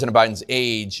that President Biden's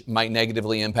age might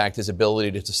negatively impact his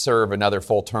ability to serve another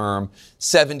full term.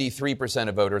 73%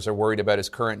 of voters are worried about his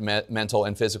current mental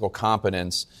and physical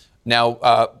competence.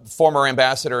 Now, former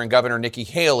Ambassador and Governor Nikki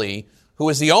Haley, who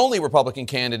is the only Republican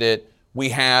candidate we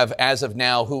have as of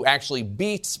now who actually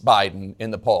beats Biden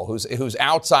in the poll, who's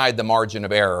outside the margin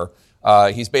of error.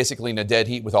 He's basically in a dead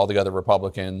heat with all the other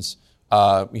Republicans.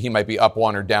 He might be up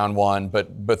one or down one, but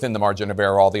within the margin of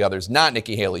error, all the others. Not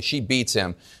Nikki Haley. She beats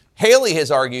him. Haley has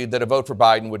argued that a vote for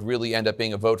Biden would really end up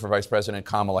being a vote for Vice President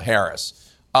Kamala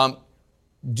Harris.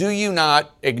 Do you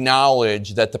not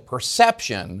acknowledge that the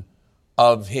perception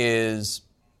of his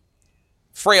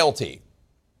frailty,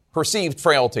 perceived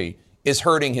frailty, is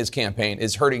hurting his campaign,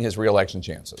 is hurting his reelection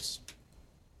chances?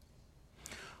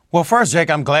 Well, first, Jake,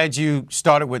 I'm glad you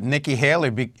started with Nikki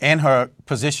Haley and her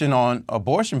position on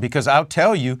abortion, because I'll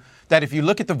tell you that if you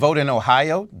look at the vote in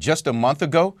Ohio just a month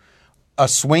ago, a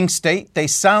swing state, they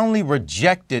soundly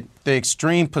rejected the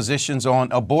extreme positions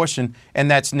on abortion, and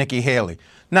that's Nikki Haley.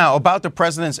 Now, about the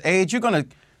president's age,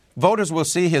 voters will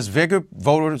see his vigor,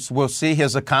 voters will see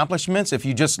his accomplishments. If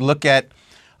you just look at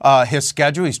his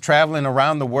schedule, he's traveling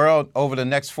around the world over the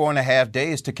next 4.5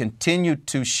 days to continue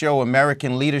to show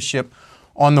American leadership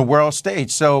on the world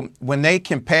stage. So when they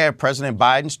compare President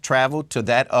Biden's travel to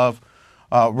that of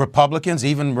Republicans,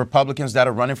 even Republicans that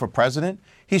are running for president,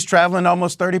 he's traveling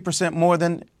almost 30% more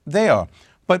than they are.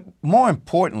 But more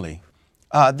importantly,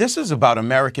 this is about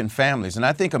American families. And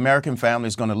I think American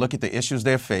families are going to look at the issues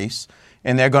they face,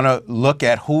 and they're going to look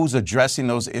at who's addressing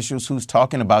those issues, who's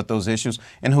talking about those issues,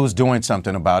 and who's doing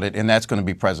something about it. And that's going to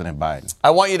be President Biden.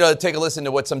 I want you to take a listen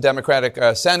to what some Democratic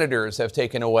senators have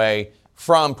taken away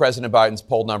from President Biden's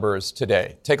poll numbers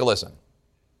today. Take a listen.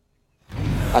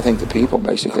 I think the people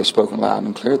basically have spoken loud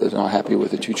and clear that they're not happy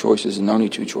with the two choices and only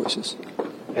two choices.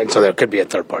 And so there could be a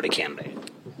third-party candidate.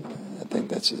 I think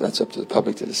that's up to the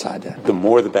public to decide that. The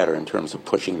more the better in terms of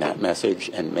pushing that message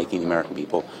and making the American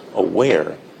people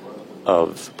aware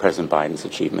of President Biden's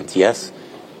achievements. Yes,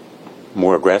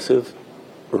 more aggressive,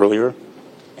 earlier,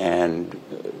 and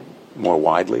more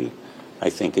widely, I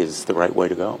think is the right way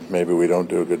to go. Maybe we don't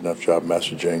do a good enough job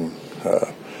messaging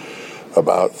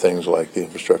about things like the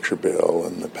infrastructure bill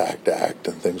and the PACT Act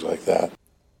and things like that.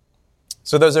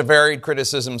 So those are varied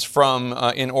criticisms from,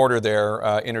 in order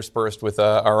there, interspersed with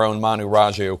our own Manu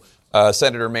Raju,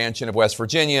 Senator Manchin of West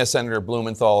Virginia, Senator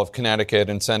Blumenthal of Connecticut,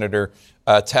 and Senator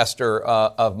Tester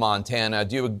of Montana.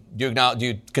 Do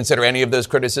you consider any of those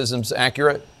criticisms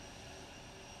accurate?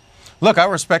 Look, I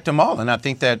respect them all, and I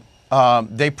think that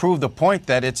they prove the point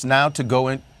that it's now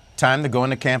time to go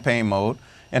into campaign mode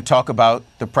and talk about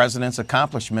the president's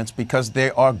accomplishments, because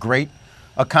they are great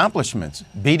accomplishments.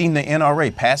 Beating the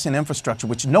NRA, passing infrastructure,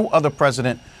 which no other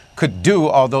president could do,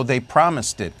 although they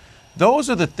promised it. Those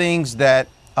are the things that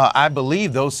I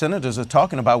believe those senators are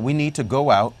talking about we need to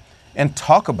go out and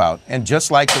talk about. And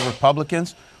just like the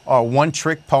Republicans are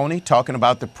one-trick pony talking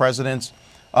about the president's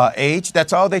age,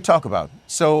 that's all they talk about.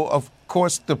 So, of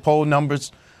course, the poll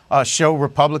numbers show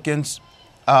Republicans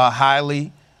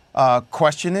highly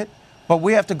question it. But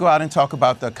we have to go out and talk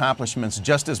about the accomplishments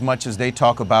just as much as they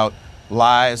talk about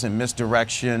lies and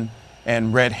misdirection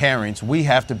and red herrings. We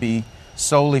have to be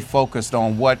solely focused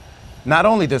on what not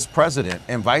only this president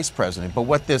and vice president, but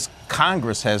what this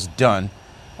Congress has done,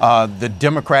 the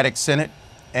Democratic Senate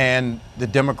and the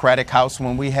Democratic House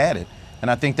when we had it.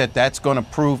 And I think that that's going to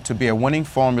prove to be a winning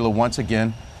formula once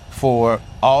again for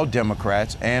all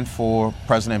Democrats and for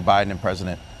President Biden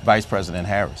and Vice President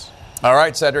Harris. All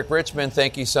right, Cedric Richmond,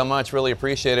 thank you so much. Really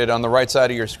appreciate it. On the right side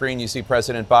of your screen, you see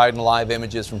President Biden, live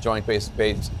images from Joint Base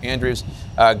Andrews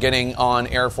getting on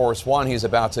Air Force One. He's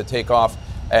about to take off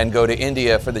and go to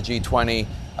India for the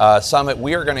G20 summit.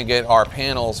 We are going to get our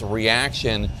panel's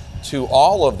reaction to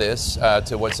all of this,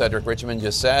 to what Cedric Richmond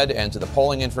just said, and to the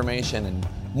polling information and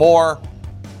more.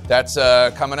 That's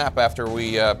coming up after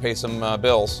we pay some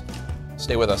bills.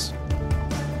 Stay with us.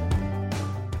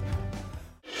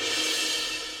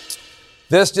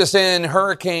 This just in,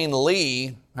 Hurricane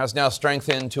Lee has now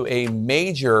strengthened to a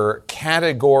major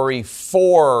Category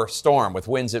 4 storm with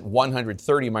winds at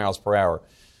 130 miles per hour.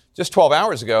 Just 12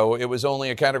 hours ago, it was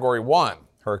only a Category 1.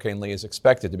 Hurricane Lee is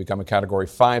expected to become a Category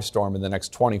 5 storm in the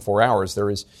next 24 hours. There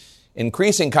is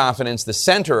increasing confidence the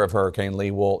center of Hurricane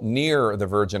Lee will near the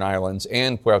Virgin Islands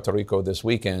and Puerto Rico this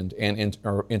weekend and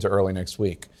into early next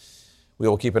week. We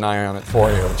will keep an eye on it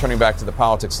for you. Turning back to the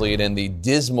politics lead and the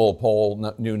dismal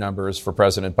poll new numbers for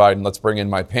President Biden. Let's bring in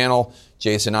my panel,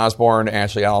 Jason Osborne,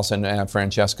 Ashley Allison, and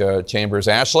Francesca Chambers.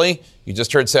 Ashley, you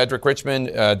just heard Cedric Richmond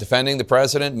defending the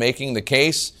president, making the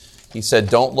case. He said,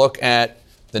 don't look at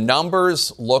the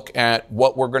numbers, look at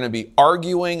what we're going to be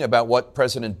arguing about what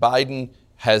President Biden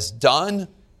has done.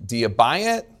 Do you buy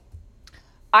it?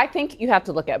 I think you have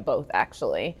to look at both,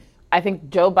 actually. I think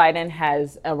Joe Biden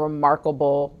has a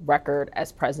remarkable record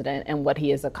as president and what he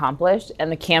has accomplished, and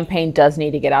the campaign does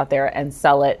need to get out there and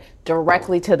sell it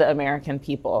directly to the American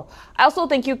people. I also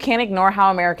think you can't ignore how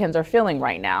Americans are feeling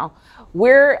right now.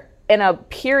 We're in a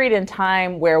period in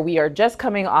time where we are just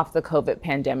coming off the COVID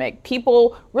pandemic.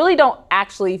 People really don't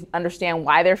actually understand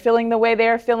why they're feeling the way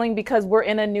they're feeling because we're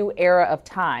in a new era of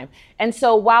time. And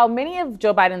so while many of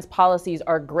Joe Biden's policies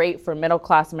are great for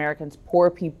middle-class Americans, poor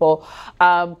people,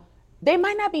 they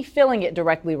might not be feeling it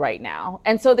directly right now.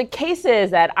 And so the case is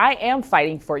that I am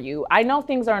fighting for you. I know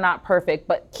things are not perfect,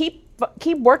 but keep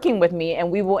working with me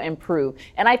and we will improve.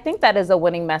 And I think that is a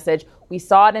winning message. We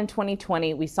saw it in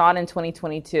 2020, we saw it in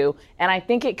 2022, and I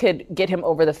think it could get him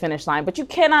over the finish line. But you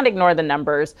cannot ignore the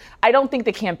numbers. I don't think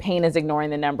the campaign is ignoring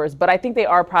the numbers, but I think they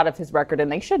are proud of his record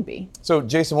and they should be. So,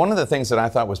 Jason, one of the things that I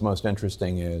thought was most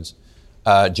interesting is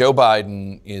Joe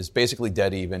Biden is basically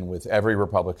dead even with every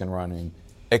Republican running,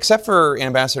 except for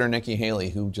Ambassador Nikki Haley,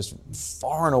 who just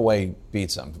far and away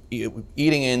beats him,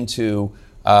 eating into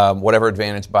whatever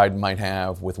advantage Biden might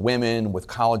have with women, with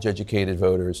college-educated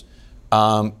voters.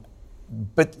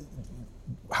 But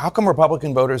how come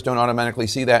Republican voters don't automatically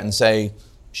see that and say,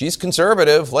 she's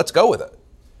conservative, let's go with it?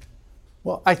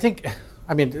 Well,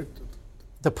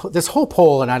 this whole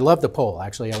poll, and I love the poll,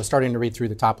 actually. I was starting to read through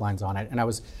the top lines on it, and I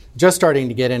was just starting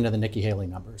to get into the Nikki Haley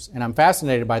numbers. And I'm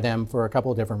fascinated by them for a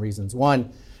couple of different reasons.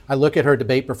 One, I look at her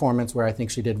debate performance where I think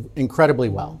she did incredibly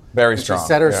well. Very strong. She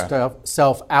set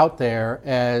herself out there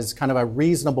as kind of a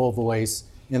reasonable voice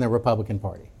in the Republican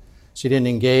Party. She didn't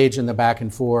engage in the back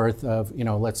and forth of,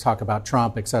 let's talk about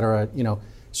Trump, et cetera.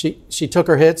 She took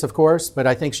her hits, of course, but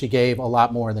I think she gave a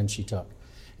lot more than she took.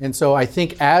 And so I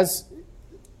think as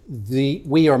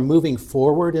we are moving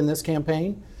forward in this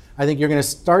campaign, I think you're going to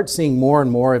start seeing more and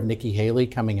more of Nikki Haley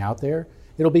coming out there.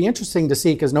 It'll be interesting to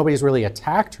see because nobody's really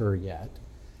attacked her yet.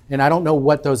 And I don't know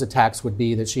what those attacks would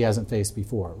be that she hasn't faced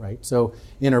before, right? So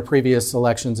in her previous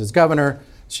elections as governor,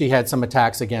 she had some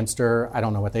attacks against her. I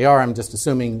don't know what they are. I'm just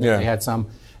assuming that they had some.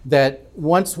 That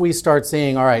once we start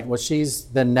seeing, all right, well, she's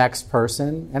the next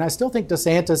person. And I still think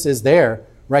DeSantis is there,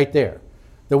 right there.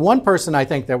 The one person I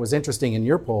think that was interesting in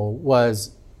your poll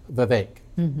was Vivek,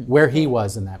 where he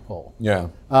was in that poll. Yeah.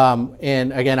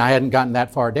 And again, I hadn't gotten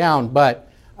that far down, but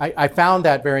I found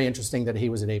that very interesting that he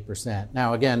was at 8%.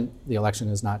 Now, again, the election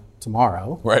is not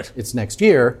tomorrow. Right. It's next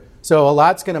year. So a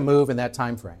lot's going to move in that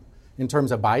time frame. In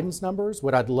terms of Biden's numbers,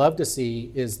 what I'd love to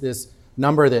see is this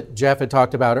number that Jeff had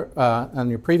talked about on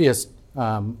your previous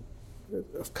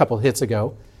couple hits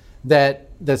ago, that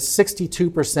the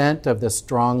 62% of the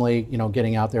strongly,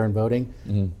 getting out there and voting,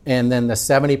 and then the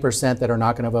 70% that are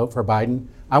not going to vote for Biden,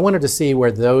 I wanted to see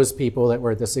where those people that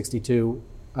were at the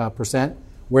 62%,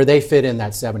 where they fit in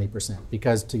that 70%.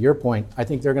 Because to your point, I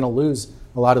think they're going to lose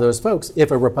a lot of those folks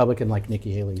if a Republican like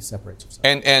Nikki Haley separates herself.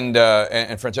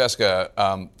 And Francesca,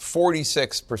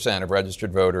 46% of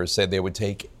registered voters said they would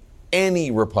take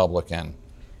any Republican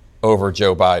over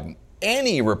Joe Biden.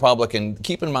 Any Republican,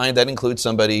 keep in mind that includes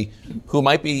somebody who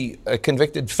might be a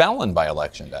convicted felon by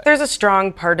Election Day. There's a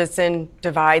strong partisan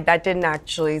divide. That didn't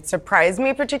actually surprise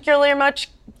me particularly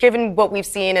much, given what we've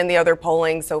seen in the other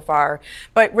polling so far.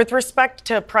 But with respect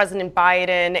to President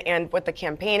Biden and what the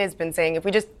campaign has been saying, if we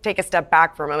just take a step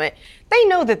back for a moment, they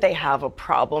know that they have a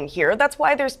problem here. That's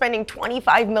why they're spending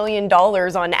 $25 million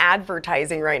on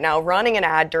advertising right now, running an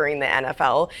ad during the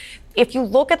NFL. If you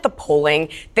look at the polling,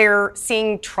 they're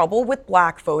seeing trouble with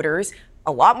black voters,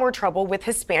 a lot more trouble with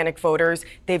Hispanic voters.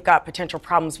 They've got potential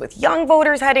problems with young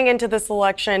voters heading into this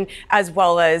election, as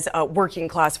well as working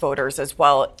class voters as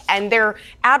well. And they're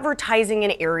advertising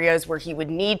in areas where he would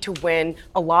need to win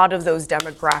a lot of those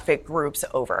demographic groups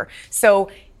over. So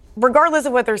regardless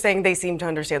of what they're saying, they seem to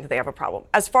understand that they have a problem.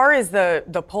 As far as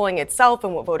the polling itself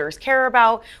and what voters care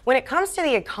about, when it comes to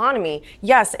the economy,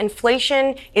 yes,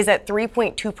 inflation is at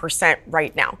 3.2%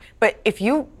 right now. But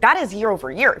that is year over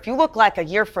year. If you look like a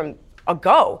year from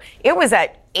ago, it was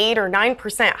at 8 or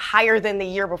 9% higher than the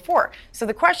year before. So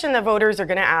the question that voters are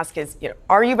going to ask is,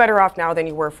 are you better off now than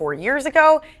you were 4 years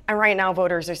ago? And right now,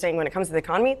 voters are saying when it comes to the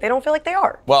economy, they don't feel like they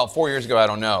are. Well, 4 years ago, I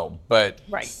don't know, but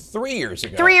 3 years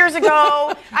ago. 3 years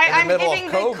ago, I'm middle of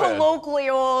giving the COVID.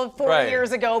 colloquial 4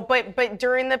 years ago, but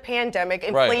during the pandemic,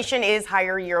 inflation is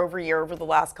higher year over the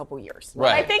last couple years.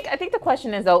 Right. I think the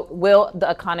question is, though, will the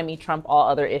economy trump all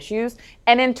other issues?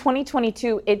 And in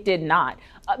 2022, it did not.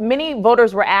 Many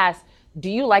voters were asked, do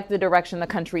you like the direction the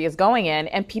country is going in?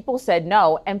 And people said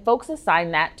no, and folks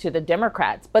assigned that to the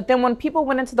Democrats. But then when people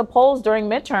went into the polls during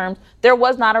midterms, there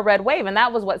was not a red wave, and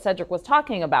that was what Cedric was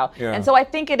talking about. Yeah. And so I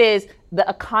think it is the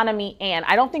economy, and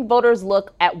I don't think voters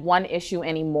look at one issue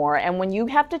anymore. And when you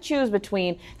have to choose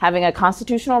between having a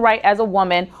constitutional right as a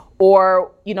woman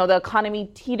or, the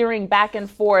economy teetering back and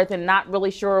forth and not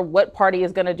really sure what party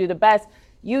is going to do the best,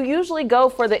 you usually go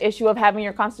for the issue of having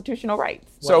your constitutional rights.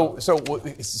 So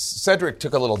Cedric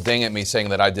took a little ding at me saying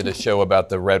that I did a show about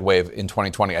the red wave in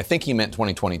 2020. I think he meant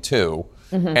 2022.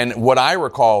 Mm-hmm. And what I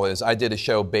recall is I did a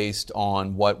show based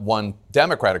on what one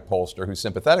Democratic pollster who's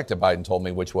sympathetic to Biden told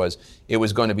me, which was it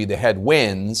was going to be the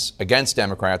headwinds against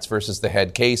Democrats versus the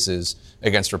head cases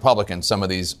against Republicans, some of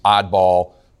these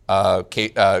oddball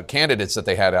candidates that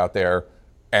they had out there.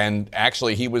 And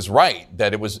actually, he was right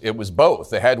that it was both.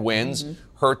 The headwinds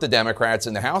hurt the Democrats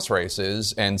in the House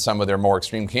races and some of their more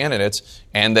extreme candidates,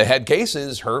 and the head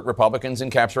cases hurt Republicans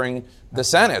in capturing the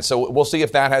Senate. So we'll see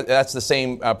if that's the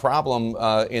same problem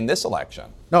in this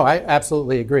election. No, I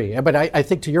absolutely agree. But I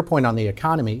think to your point on the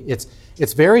economy,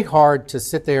 it's very hard to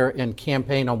sit there and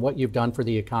campaign on what you've done for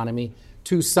the economy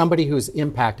to somebody who's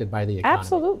impacted by the economy.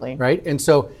 Absolutely. Right? And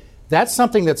so that's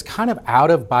something that's kind of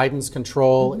out of Biden's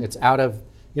control. It's out of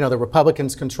the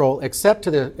Republicans' control, except to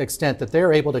the extent that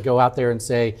they're able to go out there and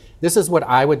say, this is what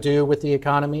I would do with the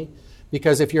economy.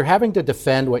 Because if you're having to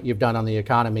defend what you've done on the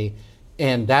economy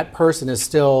and that person is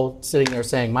still sitting there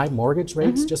saying, my mortgage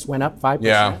rates just went up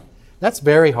 5%, that's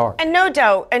very hard. And no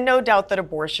doubt that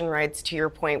abortion rights, to your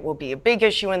point, will be a big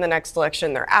issue in the next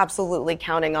election. They're absolutely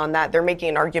counting on that. They're making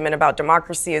an argument about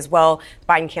democracy as well. The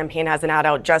Biden campaign has an ad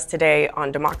out just today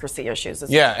on democracy issues as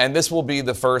well. Yeah, and this will be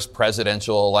the first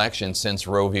presidential election since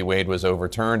Roe v. Wade was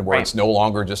overturned where it's no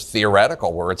longer just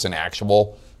theoretical, where it's an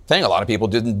actual thing. A lot of people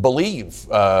didn't believe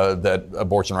that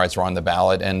abortion rights were on the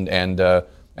ballot,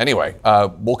 Anyway,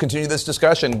 we'll continue this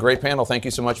discussion. Great panel. Thank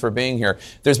you so much for being here.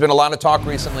 There's been a lot of talk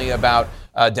recently about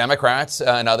Democrats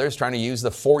and others trying to use the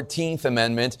 14th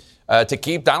Amendment to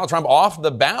keep Donald Trump off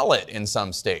the ballot in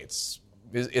some states.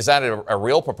 Is that a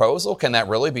real proposal? Can that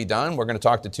really be done? We're going to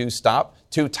talk to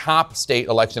two top state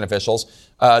election officials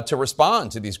to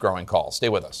respond to these growing calls. Stay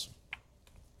with us.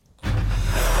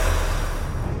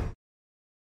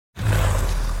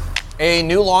 A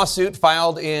new lawsuit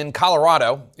filed in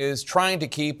Colorado is trying to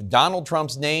keep Donald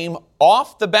Trump's name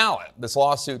off the ballot. This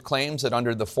lawsuit claims that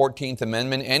under the 14th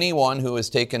Amendment, anyone who has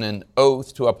taken an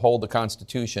oath to uphold the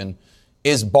Constitution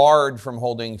is barred from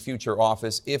holding future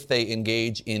office if they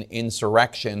engage in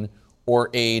insurrection or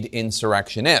aid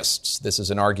insurrectionists. This is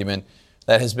an argument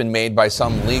that has been made by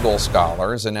some legal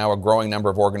scholars, and now a growing number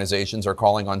of organizations are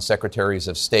calling on secretaries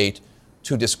of state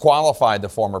to disqualify the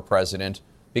former president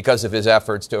because of his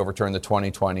efforts to overturn the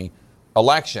 2020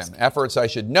 election. Efforts, I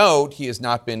should note, he has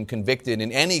not been convicted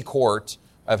in any court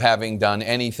of having done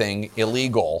anything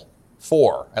illegal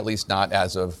for, at least not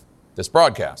as of this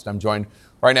broadcast. I'm joined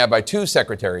right now by two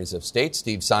secretaries of state,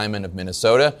 Steve Simon of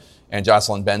Minnesota and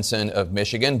Jocelyn Benson of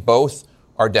Michigan. Both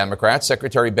are Democrats.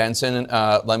 Secretary Benson,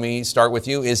 let me start with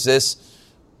you. Is this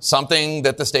something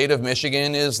that the state of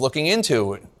Michigan is looking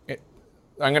into?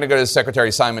 I'm going to go to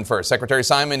Secretary Simon first. Secretary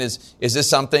Simon, is this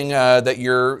something that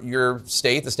your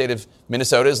state, the state of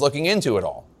Minnesota, is looking into at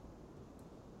all?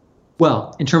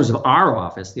 Well, in terms of our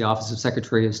office, the Office of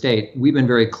Secretary of State, we've been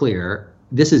very clear.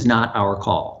 This is not our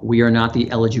call. We are not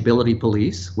the eligibility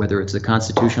police, whether it's a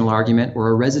constitutional argument or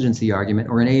a residency argument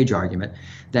or an age argument.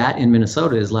 That in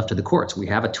Minnesota is left to the courts. We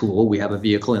have a tool, we have a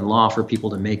vehicle in law for people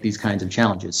to make these kinds of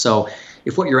challenges. So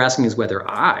if what you're asking is whether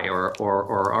I or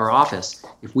our office,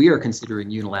 if we are considering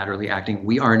unilaterally acting,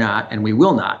 we are not and we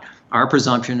will not. Our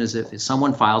presumption is if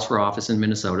someone files for office in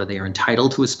Minnesota, they are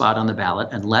entitled to a spot on the ballot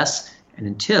unless and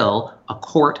until a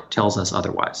court tells us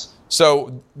otherwise.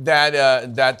 So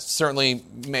that certainly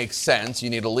makes sense. You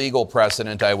need a legal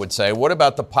precedent, I would say. What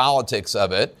about the politics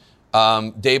of it?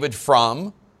 David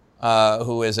Frum,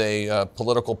 who is a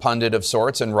political pundit of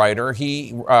sorts and writer,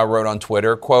 he wrote on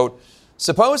Twitter, quote,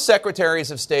 "Suppose secretaries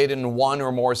of state in one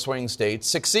or more swing states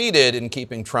succeeded in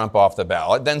keeping Trump off the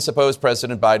ballot. Then suppose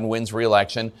President Biden wins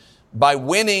re-election by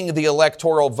winning the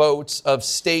electoral votes of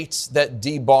states that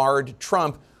debarred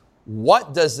Trump.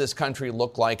 What does this country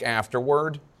look like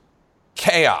afterward?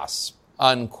 Chaos,"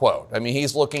 unquote. I mean,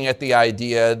 he's looking at the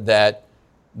idea that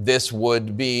this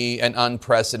would be an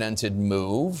unprecedented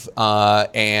move,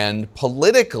 and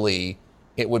politically,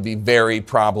 it would be very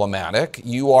problematic.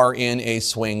 You are in a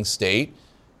swing state.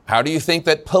 How do you think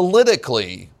that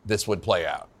politically this would play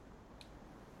out?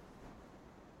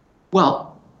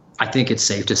 Well, I think it's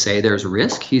safe to say there's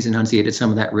risk. He's enunciated some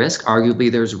of that risk.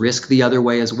 Arguably, there's risk the other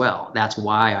way as well. That's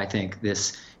why I think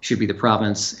this should be the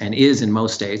province, and is in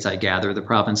most states, I gather, the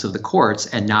province of the courts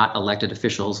and not elected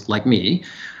officials like me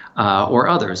or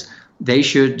others. They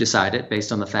should decide it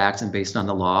based on the facts and based on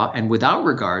the law and without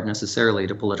regard necessarily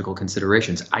to political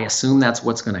considerations. I assume that's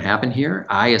what's going to happen here.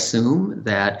 I assume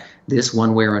that this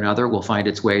one way or another will find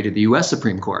its way to the U.S.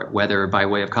 Supreme Court, whether by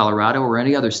way of Colorado or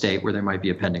any other state where there might be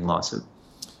a pending lawsuit.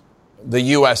 The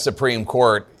U.S. Supreme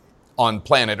Court on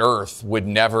planet Earth would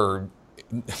never,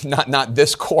 not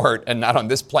this court and not on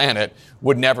this planet,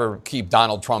 would never keep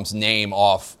Donald Trump's name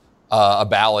off a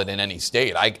ballot in any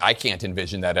state. I can't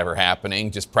envision that ever happening,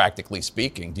 just practically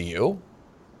speaking. Do you?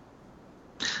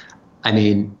 I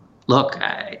mean, look,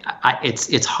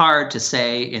 it's hard to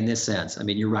say in this sense. I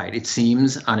mean, you're right. It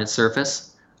seems on its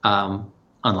surface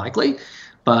unlikely.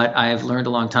 But I've learned a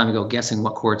long time ago, guessing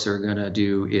what courts are going to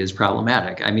do is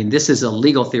problematic. I mean, this is a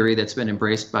legal theory that's been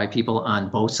embraced by people on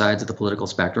both sides of the political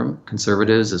spectrum,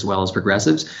 conservatives as well as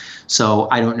progressives. So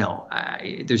I don't know.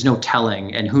 There's no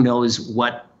telling. And who knows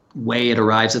what way it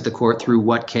arrives at the court through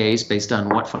what case, based on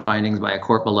what findings by a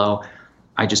court below.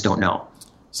 I just don't know.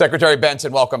 Secretary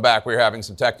Benson, welcome back. We're having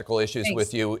some technical issues Thanks.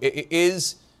 with you.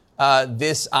 Is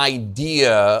this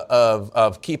idea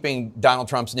of keeping Donald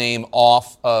Trump's name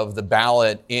off of the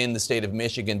ballot in the state of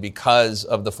Michigan because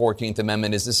of the 14th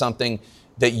Amendment, is this something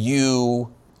that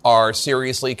you are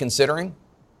seriously considering?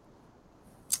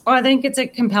 Well, I think it's a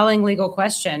compelling legal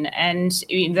question. And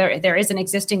there is an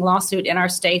existing lawsuit in our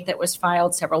state that was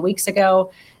filed several weeks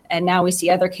ago. And now we see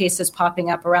other cases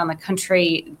popping up around the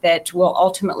country that will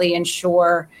ultimately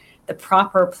ensure the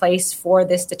proper place for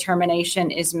this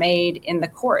determination is made in the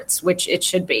courts, which it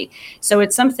should be. So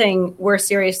it's something we're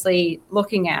seriously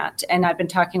looking at. And I've been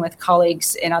talking with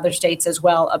colleagues in other states as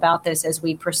well about this as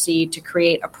we proceed to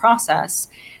create a process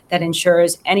that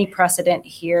ensures any precedent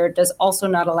here does also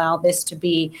not allow this to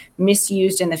be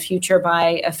misused in the future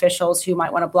by officials who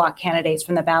might want to block candidates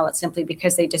from the ballot simply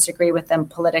because they disagree with them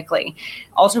politically.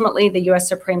 Ultimately, the U.S.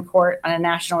 Supreme Court on a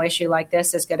national issue like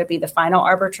this is going to be the final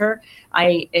arbiter.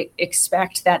 I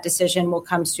expect that decision will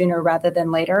come sooner rather than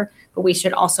later, but we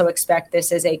should also expect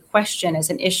this as a question, as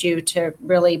an issue to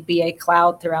really be a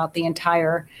cloud throughout the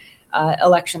entire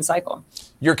election cycle.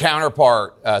 Your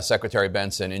counterpart, Secretary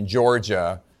Benson, in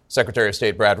Georgia, Secretary of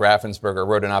State Brad Raffensperger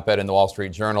wrote an op-ed in the Wall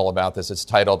Street Journal about this. It's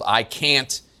titled, "I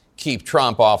Can't Keep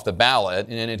Trump Off the Ballot."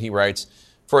 And in it, he writes,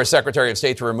 "For a Secretary of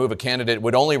State to remove a candidate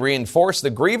would only reinforce the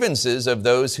grievances of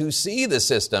those who see the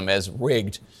system as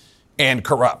rigged and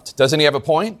corrupt." Doesn't he have a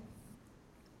point?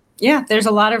 Yeah, there's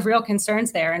a lot of real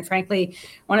concerns there. And frankly,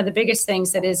 one of the biggest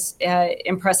things that is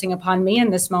impressing upon me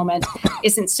in this moment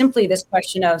isn't simply this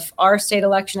question of, are state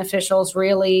election officials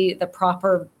really the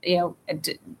proper,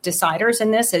 deciders in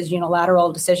this as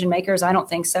unilateral decision makers? I don't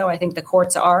think so. I think the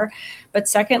courts are. But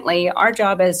secondly, our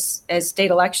job as state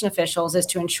election officials is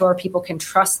to ensure people can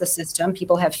trust the system,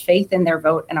 people have faith in their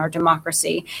vote and our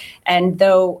democracy. And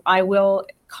though I will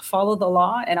follow the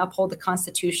law and uphold the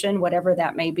Constitution, whatever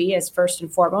that may be, as first and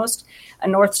foremost, a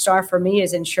North Star for me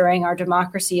is ensuring our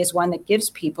democracy is one that gives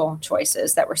people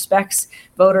choices, that respects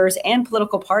voters and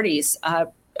political parties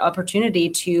opportunity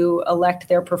to elect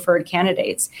their preferred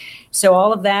candidates. So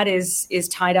all of that is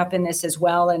tied up in this as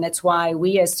well. And it's why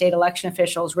we as state election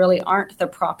officials really aren't the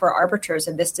proper arbiters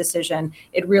of this decision.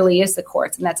 It really is the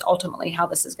courts. And that's ultimately how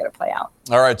this is going to play out.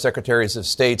 All right, Secretaries of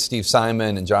State Steve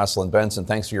Simon and Jocelyn Benson,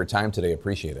 thanks for your time today.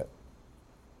 Appreciate it.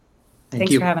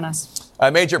 Thanks for having us.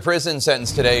 A major prison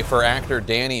sentence today for actor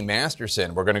Danny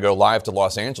Masterson. We're going to go live to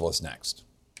Los Angeles next.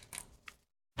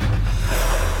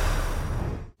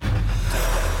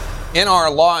 In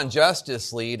our Law and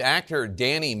Justice lead, actor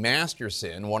Danny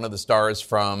Masterson, one of the stars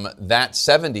from That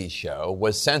 70s Show,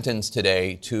 was sentenced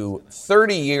today to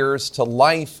 30 years to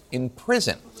life in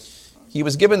prison. He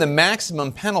was given the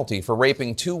maximum penalty for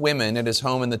raping 2 women at his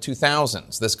home in the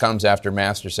 2000s. This comes after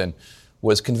Masterson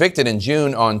was convicted in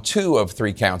June on 2 of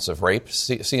 3 counts of rape.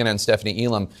 CNN's Stephanie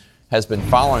Elam has been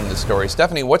following the story.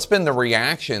 Stephanie, what's been the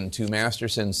reaction to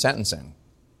Masterson's sentencing?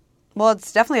 Well,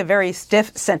 it's definitely a very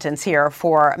stiff sentence here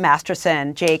for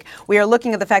Masterson, Jake. We are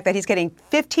looking at the fact that he's getting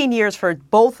 15 years for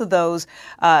both of those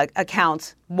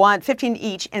accounts, 15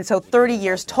 each, and so 30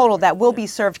 years total that will be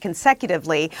served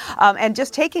consecutively. And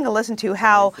just taking a listen to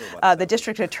how the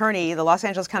district attorney, the Los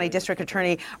Angeles County District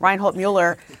Attorney Reinhold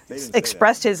Mueller,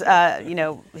 expressed his pleasure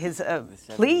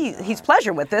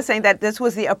with this, saying that this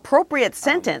was the appropriate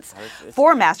sentence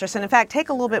for Masterson. In fact, take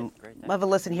a little bit of a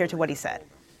listen here to what he said.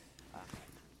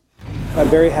 I'm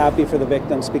very happy for the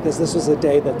victims because this was a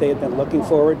day that they had been looking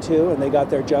forward to, and they got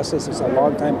their justice. It was a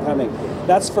long time coming.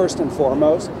 That's first and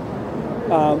foremost.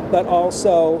 But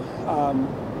also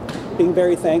being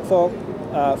very thankful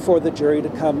for the jury to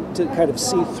come to kind of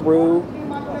see through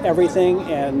everything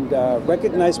and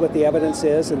recognize what the evidence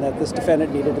is and that this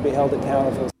defendant needed to be held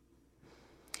accountable.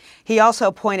 He also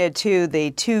pointed to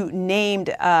the 2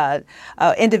 named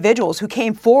individuals who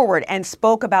came forward and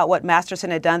spoke about what Masterson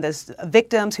had done. There's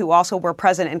victims who also were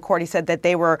present in court. He said that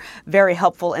they were very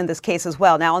helpful in this case as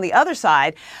well. Now, on the other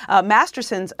side,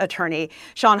 Masterson's attorney,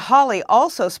 Sean Hawley,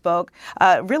 also spoke,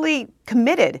 really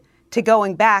committed to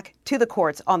going back to the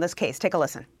courts on this case. Take a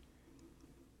listen.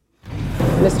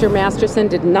 Mr. Masterson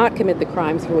did not commit the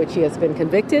crimes for which he has been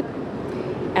convicted,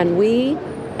 and we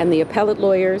and the appellate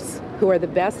lawyers, who are the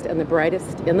best and the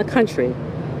brightest in the country,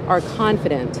 are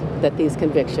confident that these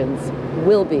convictions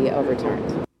will be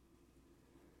overturned.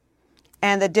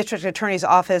 And the district attorney's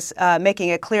office making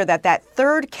it clear that that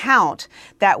 3rd count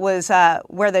that was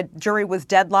where the jury was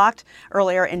deadlocked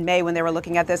earlier in May when they were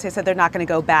looking at this, they said they're not going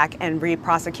to go back and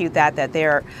re-prosecute that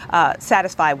they're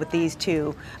satisfied with these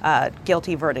 2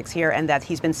 guilty verdicts here and that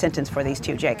he's been sentenced for these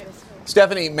 2. Jake.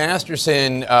 Stephanie,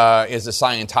 Masterson is a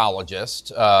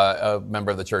Scientologist, a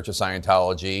member of the Church of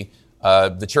Scientology.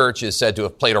 The church is said to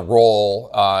have played a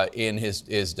role in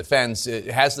his defense.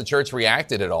 Has the church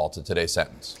reacted at all to today's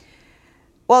sentence?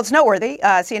 Well, it's noteworthy.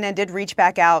 CNN did reach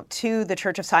back out to the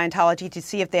Church of Scientology to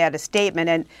see if they had a statement.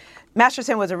 And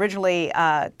Masterson was originally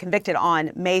convicted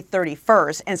on May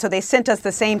 31st, and so they sent us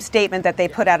the same statement that they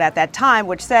put out at that time,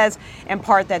 which says, in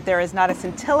part, that there is not a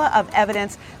scintilla of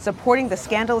evidence supporting the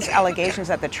scandalous allegations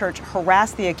that the church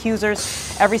harassed the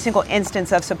accusers. Every single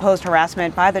instance of supposed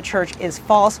harassment by the church is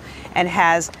false and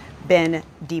has been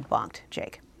debunked.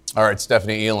 Jake. All right,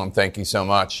 Stephanie Elam, thank you so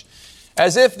much.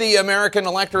 As if the American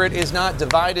electorate is not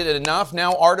divided enough,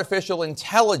 now artificial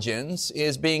intelligence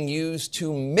is being used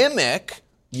to mimic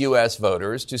U.S.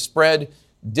 voters to spread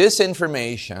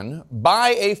disinformation by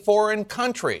a foreign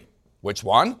country. Which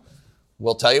one?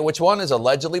 We'll tell you which one is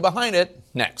allegedly behind it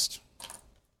next.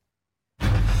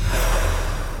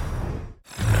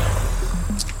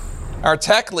 Our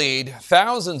tech lead,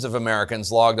 thousands of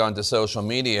Americans logged onto social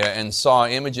media and saw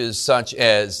images such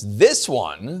as this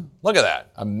one. Look at that.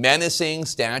 A menacing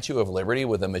Statue of Liberty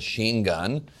with a machine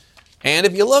gun. And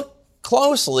if you look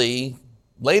closely,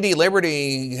 Lady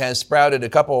Liberty has sprouted a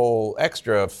couple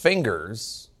extra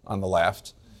fingers on the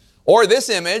left. Or this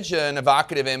image, an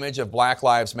evocative image of Black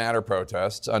Lives Matter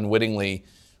protests, unwittingly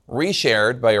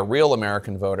reshared by a real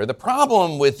American voter. The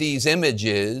problem with these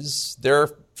images, they're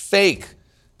fake.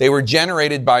 They were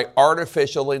generated by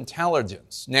artificial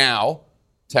intelligence. Now,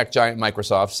 tech giant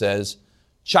Microsoft says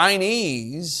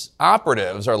Chinese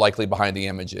operatives are likely behind the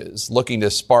images, looking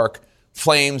to spark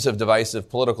flames of divisive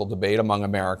political debate among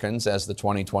Americans as the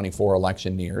 2024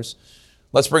 election nears.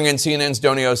 Let's bring in CNN's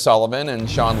Donny O'Sullivan and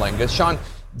Sean Lingus. Sean,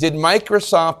 did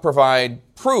Microsoft provide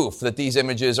proof that these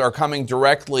images are coming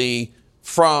directly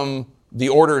from the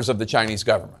orders of the Chinese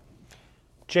government?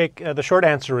 Jake, the short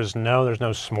answer is no. There's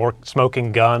no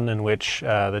smoking gun in which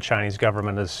the Chinese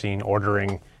government is seen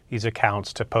ordering these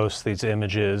accounts to post these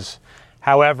images.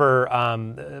 However,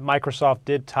 Microsoft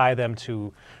did tie them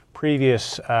to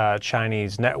previous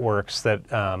Chinese networks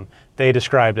that they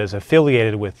described as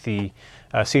affiliated with the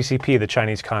CCP, the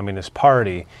Chinese Communist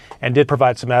Party, and did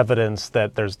provide some evidence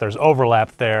that there's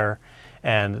overlap there,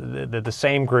 and the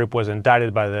same group was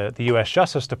indicted by the U.S.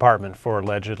 Justice Department for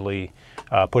allegedly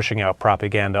pushing out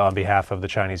propaganda on behalf of the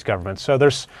Chinese government. So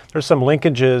there's some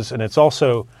linkages, and it's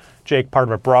also, Jake, part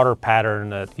of a broader pattern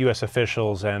that U.S.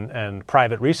 officials and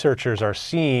private researchers are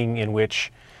seeing, in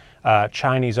which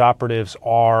Chinese operatives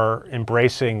are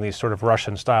embracing these sort of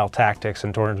Russian-style tactics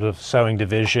in terms of sowing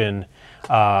division,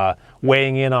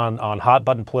 weighing in on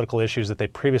hot-button political issues that they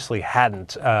previously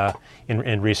hadn't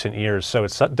in recent years. So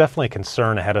it's definitely a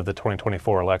concern ahead of the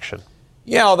 2024 election.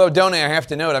 Yeah, although, Donny, I have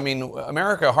to note, I mean,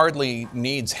 America hardly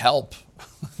needs help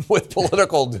with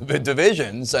political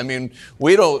divisions. I mean,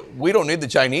 we don't need the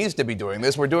Chinese to be doing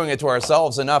this. We're doing it to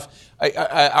ourselves enough.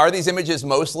 Are these images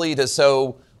mostly to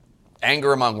sow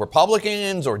anger among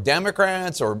Republicans or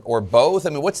Democrats or both?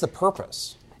 I mean, what's the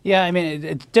purpose? Yeah, I mean,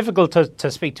 it's difficult to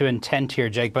speak to intent here,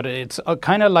 Jake, but it's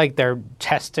kind of like they're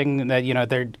testing that,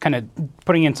 they're kind of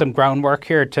putting in some groundwork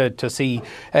here to see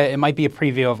it might be a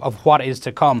preview of what is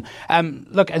to come.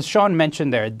 Look, as Sean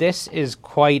mentioned there, this is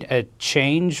quite a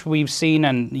change we've seen,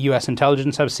 and U.S.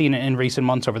 intelligence have seen it in recent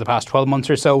months, over the past 12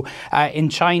 months or so, in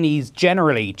Chinese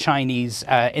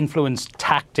influence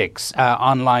tactics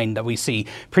online that we see.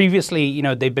 Previously,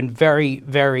 they've been very,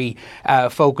 very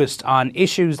focused on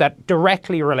issues that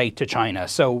directly relate to China,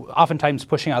 so oftentimes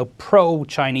pushing out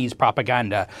pro-Chinese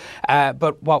propaganda.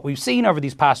 But what we've seen over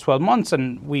these past 12 months,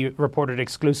 and we reported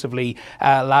exclusively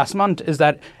last month, is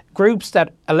that groups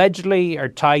that allegedly are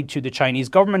tied to the Chinese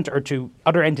government or to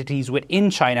other entities within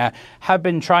China have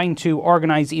been trying to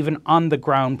organize even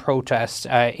on-the-ground protests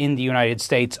in the United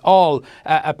States, all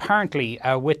apparently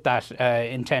with that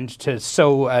intent to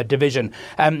sow division.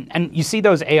 And you see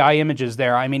those AI images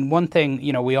there. I mean, one thing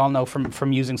we all know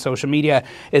from using social media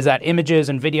is that images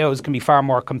and videos can be far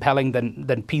more compelling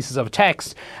than pieces of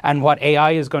text. And what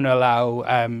AI is going to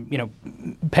allow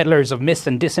peddlers of myths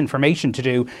and disinformation to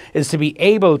do is to be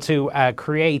able to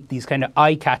create these kind of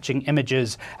eye-catching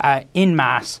images in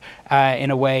mass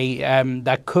in a way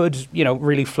that could,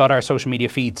 really flood our social media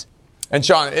feeds. And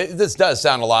Sean, this does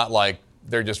sound a lot like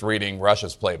they're just reading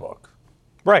Russia's playbook.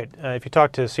 Right. If you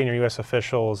talk to senior U.S.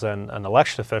 officials and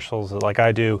election officials like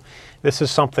I do, this is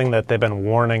something that they've been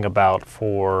warning about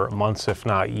for months, if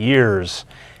not years.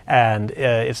 And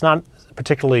it's not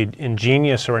particularly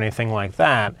ingenious or anything like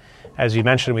that. As you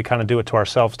mentioned, we kind of do it to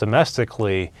ourselves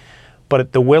domestically.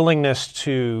 But the willingness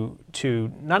to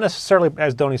not necessarily,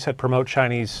 as Donny said, promote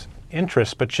Chinese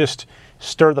interests, but just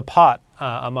stir the pot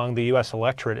among the U.S.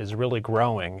 electorate is really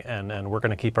growing, and we're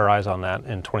going to keep our eyes on that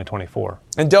in 2024.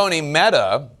 And Donny,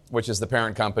 Meta, which is the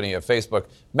parent company of Facebook,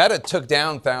 Meta took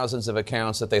down thousands of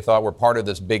accounts that they thought were part of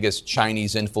this biggest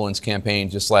Chinese influence campaign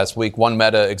just last week. One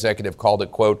Meta executive called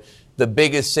it, quote, the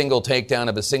biggest single takedown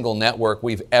of a single network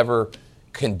we've ever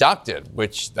conducted,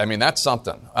 which, I mean, that's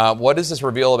something. What does this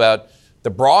reveal about the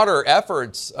broader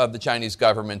efforts of the Chinese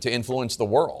government to influence the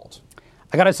world?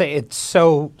 I got to say, it's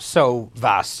so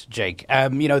vast, Jake.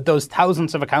 Those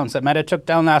thousands of accounts that Meta took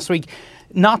down last week,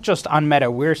 not just on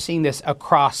Meta, we're seeing this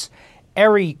across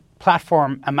every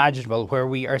platform imaginable, where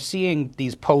we are seeing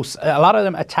these posts, a lot of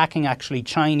them attacking actually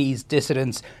Chinese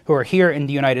dissidents who are here in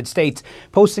the United States,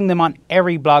 posting them on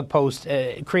every blog post,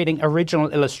 creating original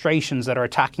illustrations that are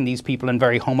attacking these people in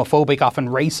very homophobic, often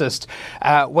racist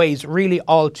ways, really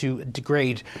all to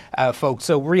degrade folks.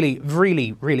 So really,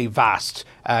 really, really vast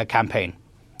campaign.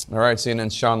 All right,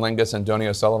 CNN's Sean Lingus and Donny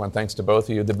O'Sullivan, thanks to both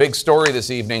of you. The big story this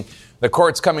evening, the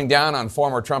court's coming down on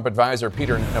former Trump advisor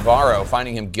Peter Navarro,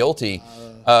 finding him guilty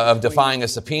of defying a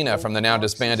subpoena from the now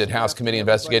disbanded House committee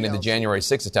investigating the January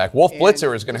 6th attack. Wolf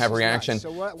Blitzer is going to have reaction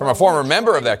from a former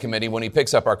member of that committee when he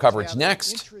picks up our coverage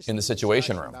next in the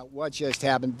Situation Room. What just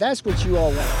happened? That's what you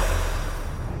all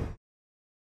want.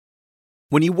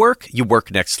 When you work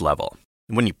next level.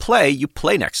 And when you play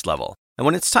next level. And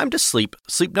when it's time to sleep,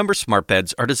 Sleep Number smart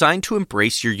beds are designed to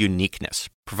embrace your uniqueness,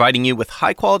 providing you with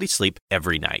high-quality sleep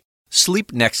every night.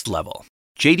 Sleep next level.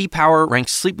 J.D. Power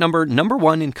ranks Sleep Number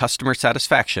 #1 in customer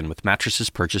satisfaction with mattresses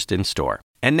purchased in-store.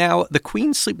 And now, the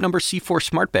Queen Sleep Number C4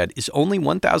 smart bed is only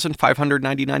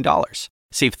 $1,599.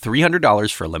 Save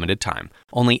 $300 for a limited time,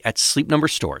 only at Sleep Number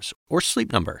stores or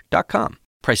sleepnumber.com.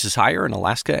 Prices higher in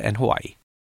Alaska and Hawaii.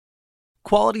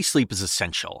 Quality sleep is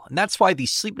essential, and that's why the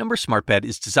Sleep Number smart bed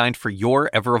is designed for your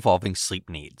ever-evolving sleep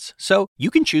needs. So you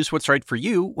can choose what's right for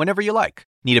you whenever you like.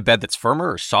 Need a bed that's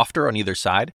firmer or softer on either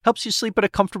side? Helps you sleep at a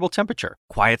comfortable temperature.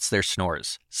 Quiets their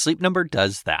snores. Sleep Number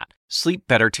does that. Sleep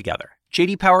better together.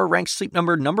 J.D. Power ranks Sleep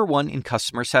Number #1 in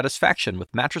customer satisfaction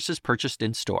with mattresses purchased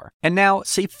in-store. And now,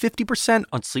 save 50%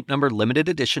 on Sleep Number limited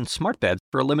edition smart beds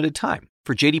for a limited time.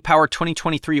 For J.D. Power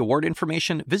 2023 award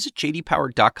information, visit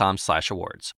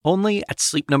jdpower.com/awards. Only at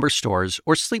Sleep Number stores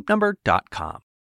or sleepnumber.com.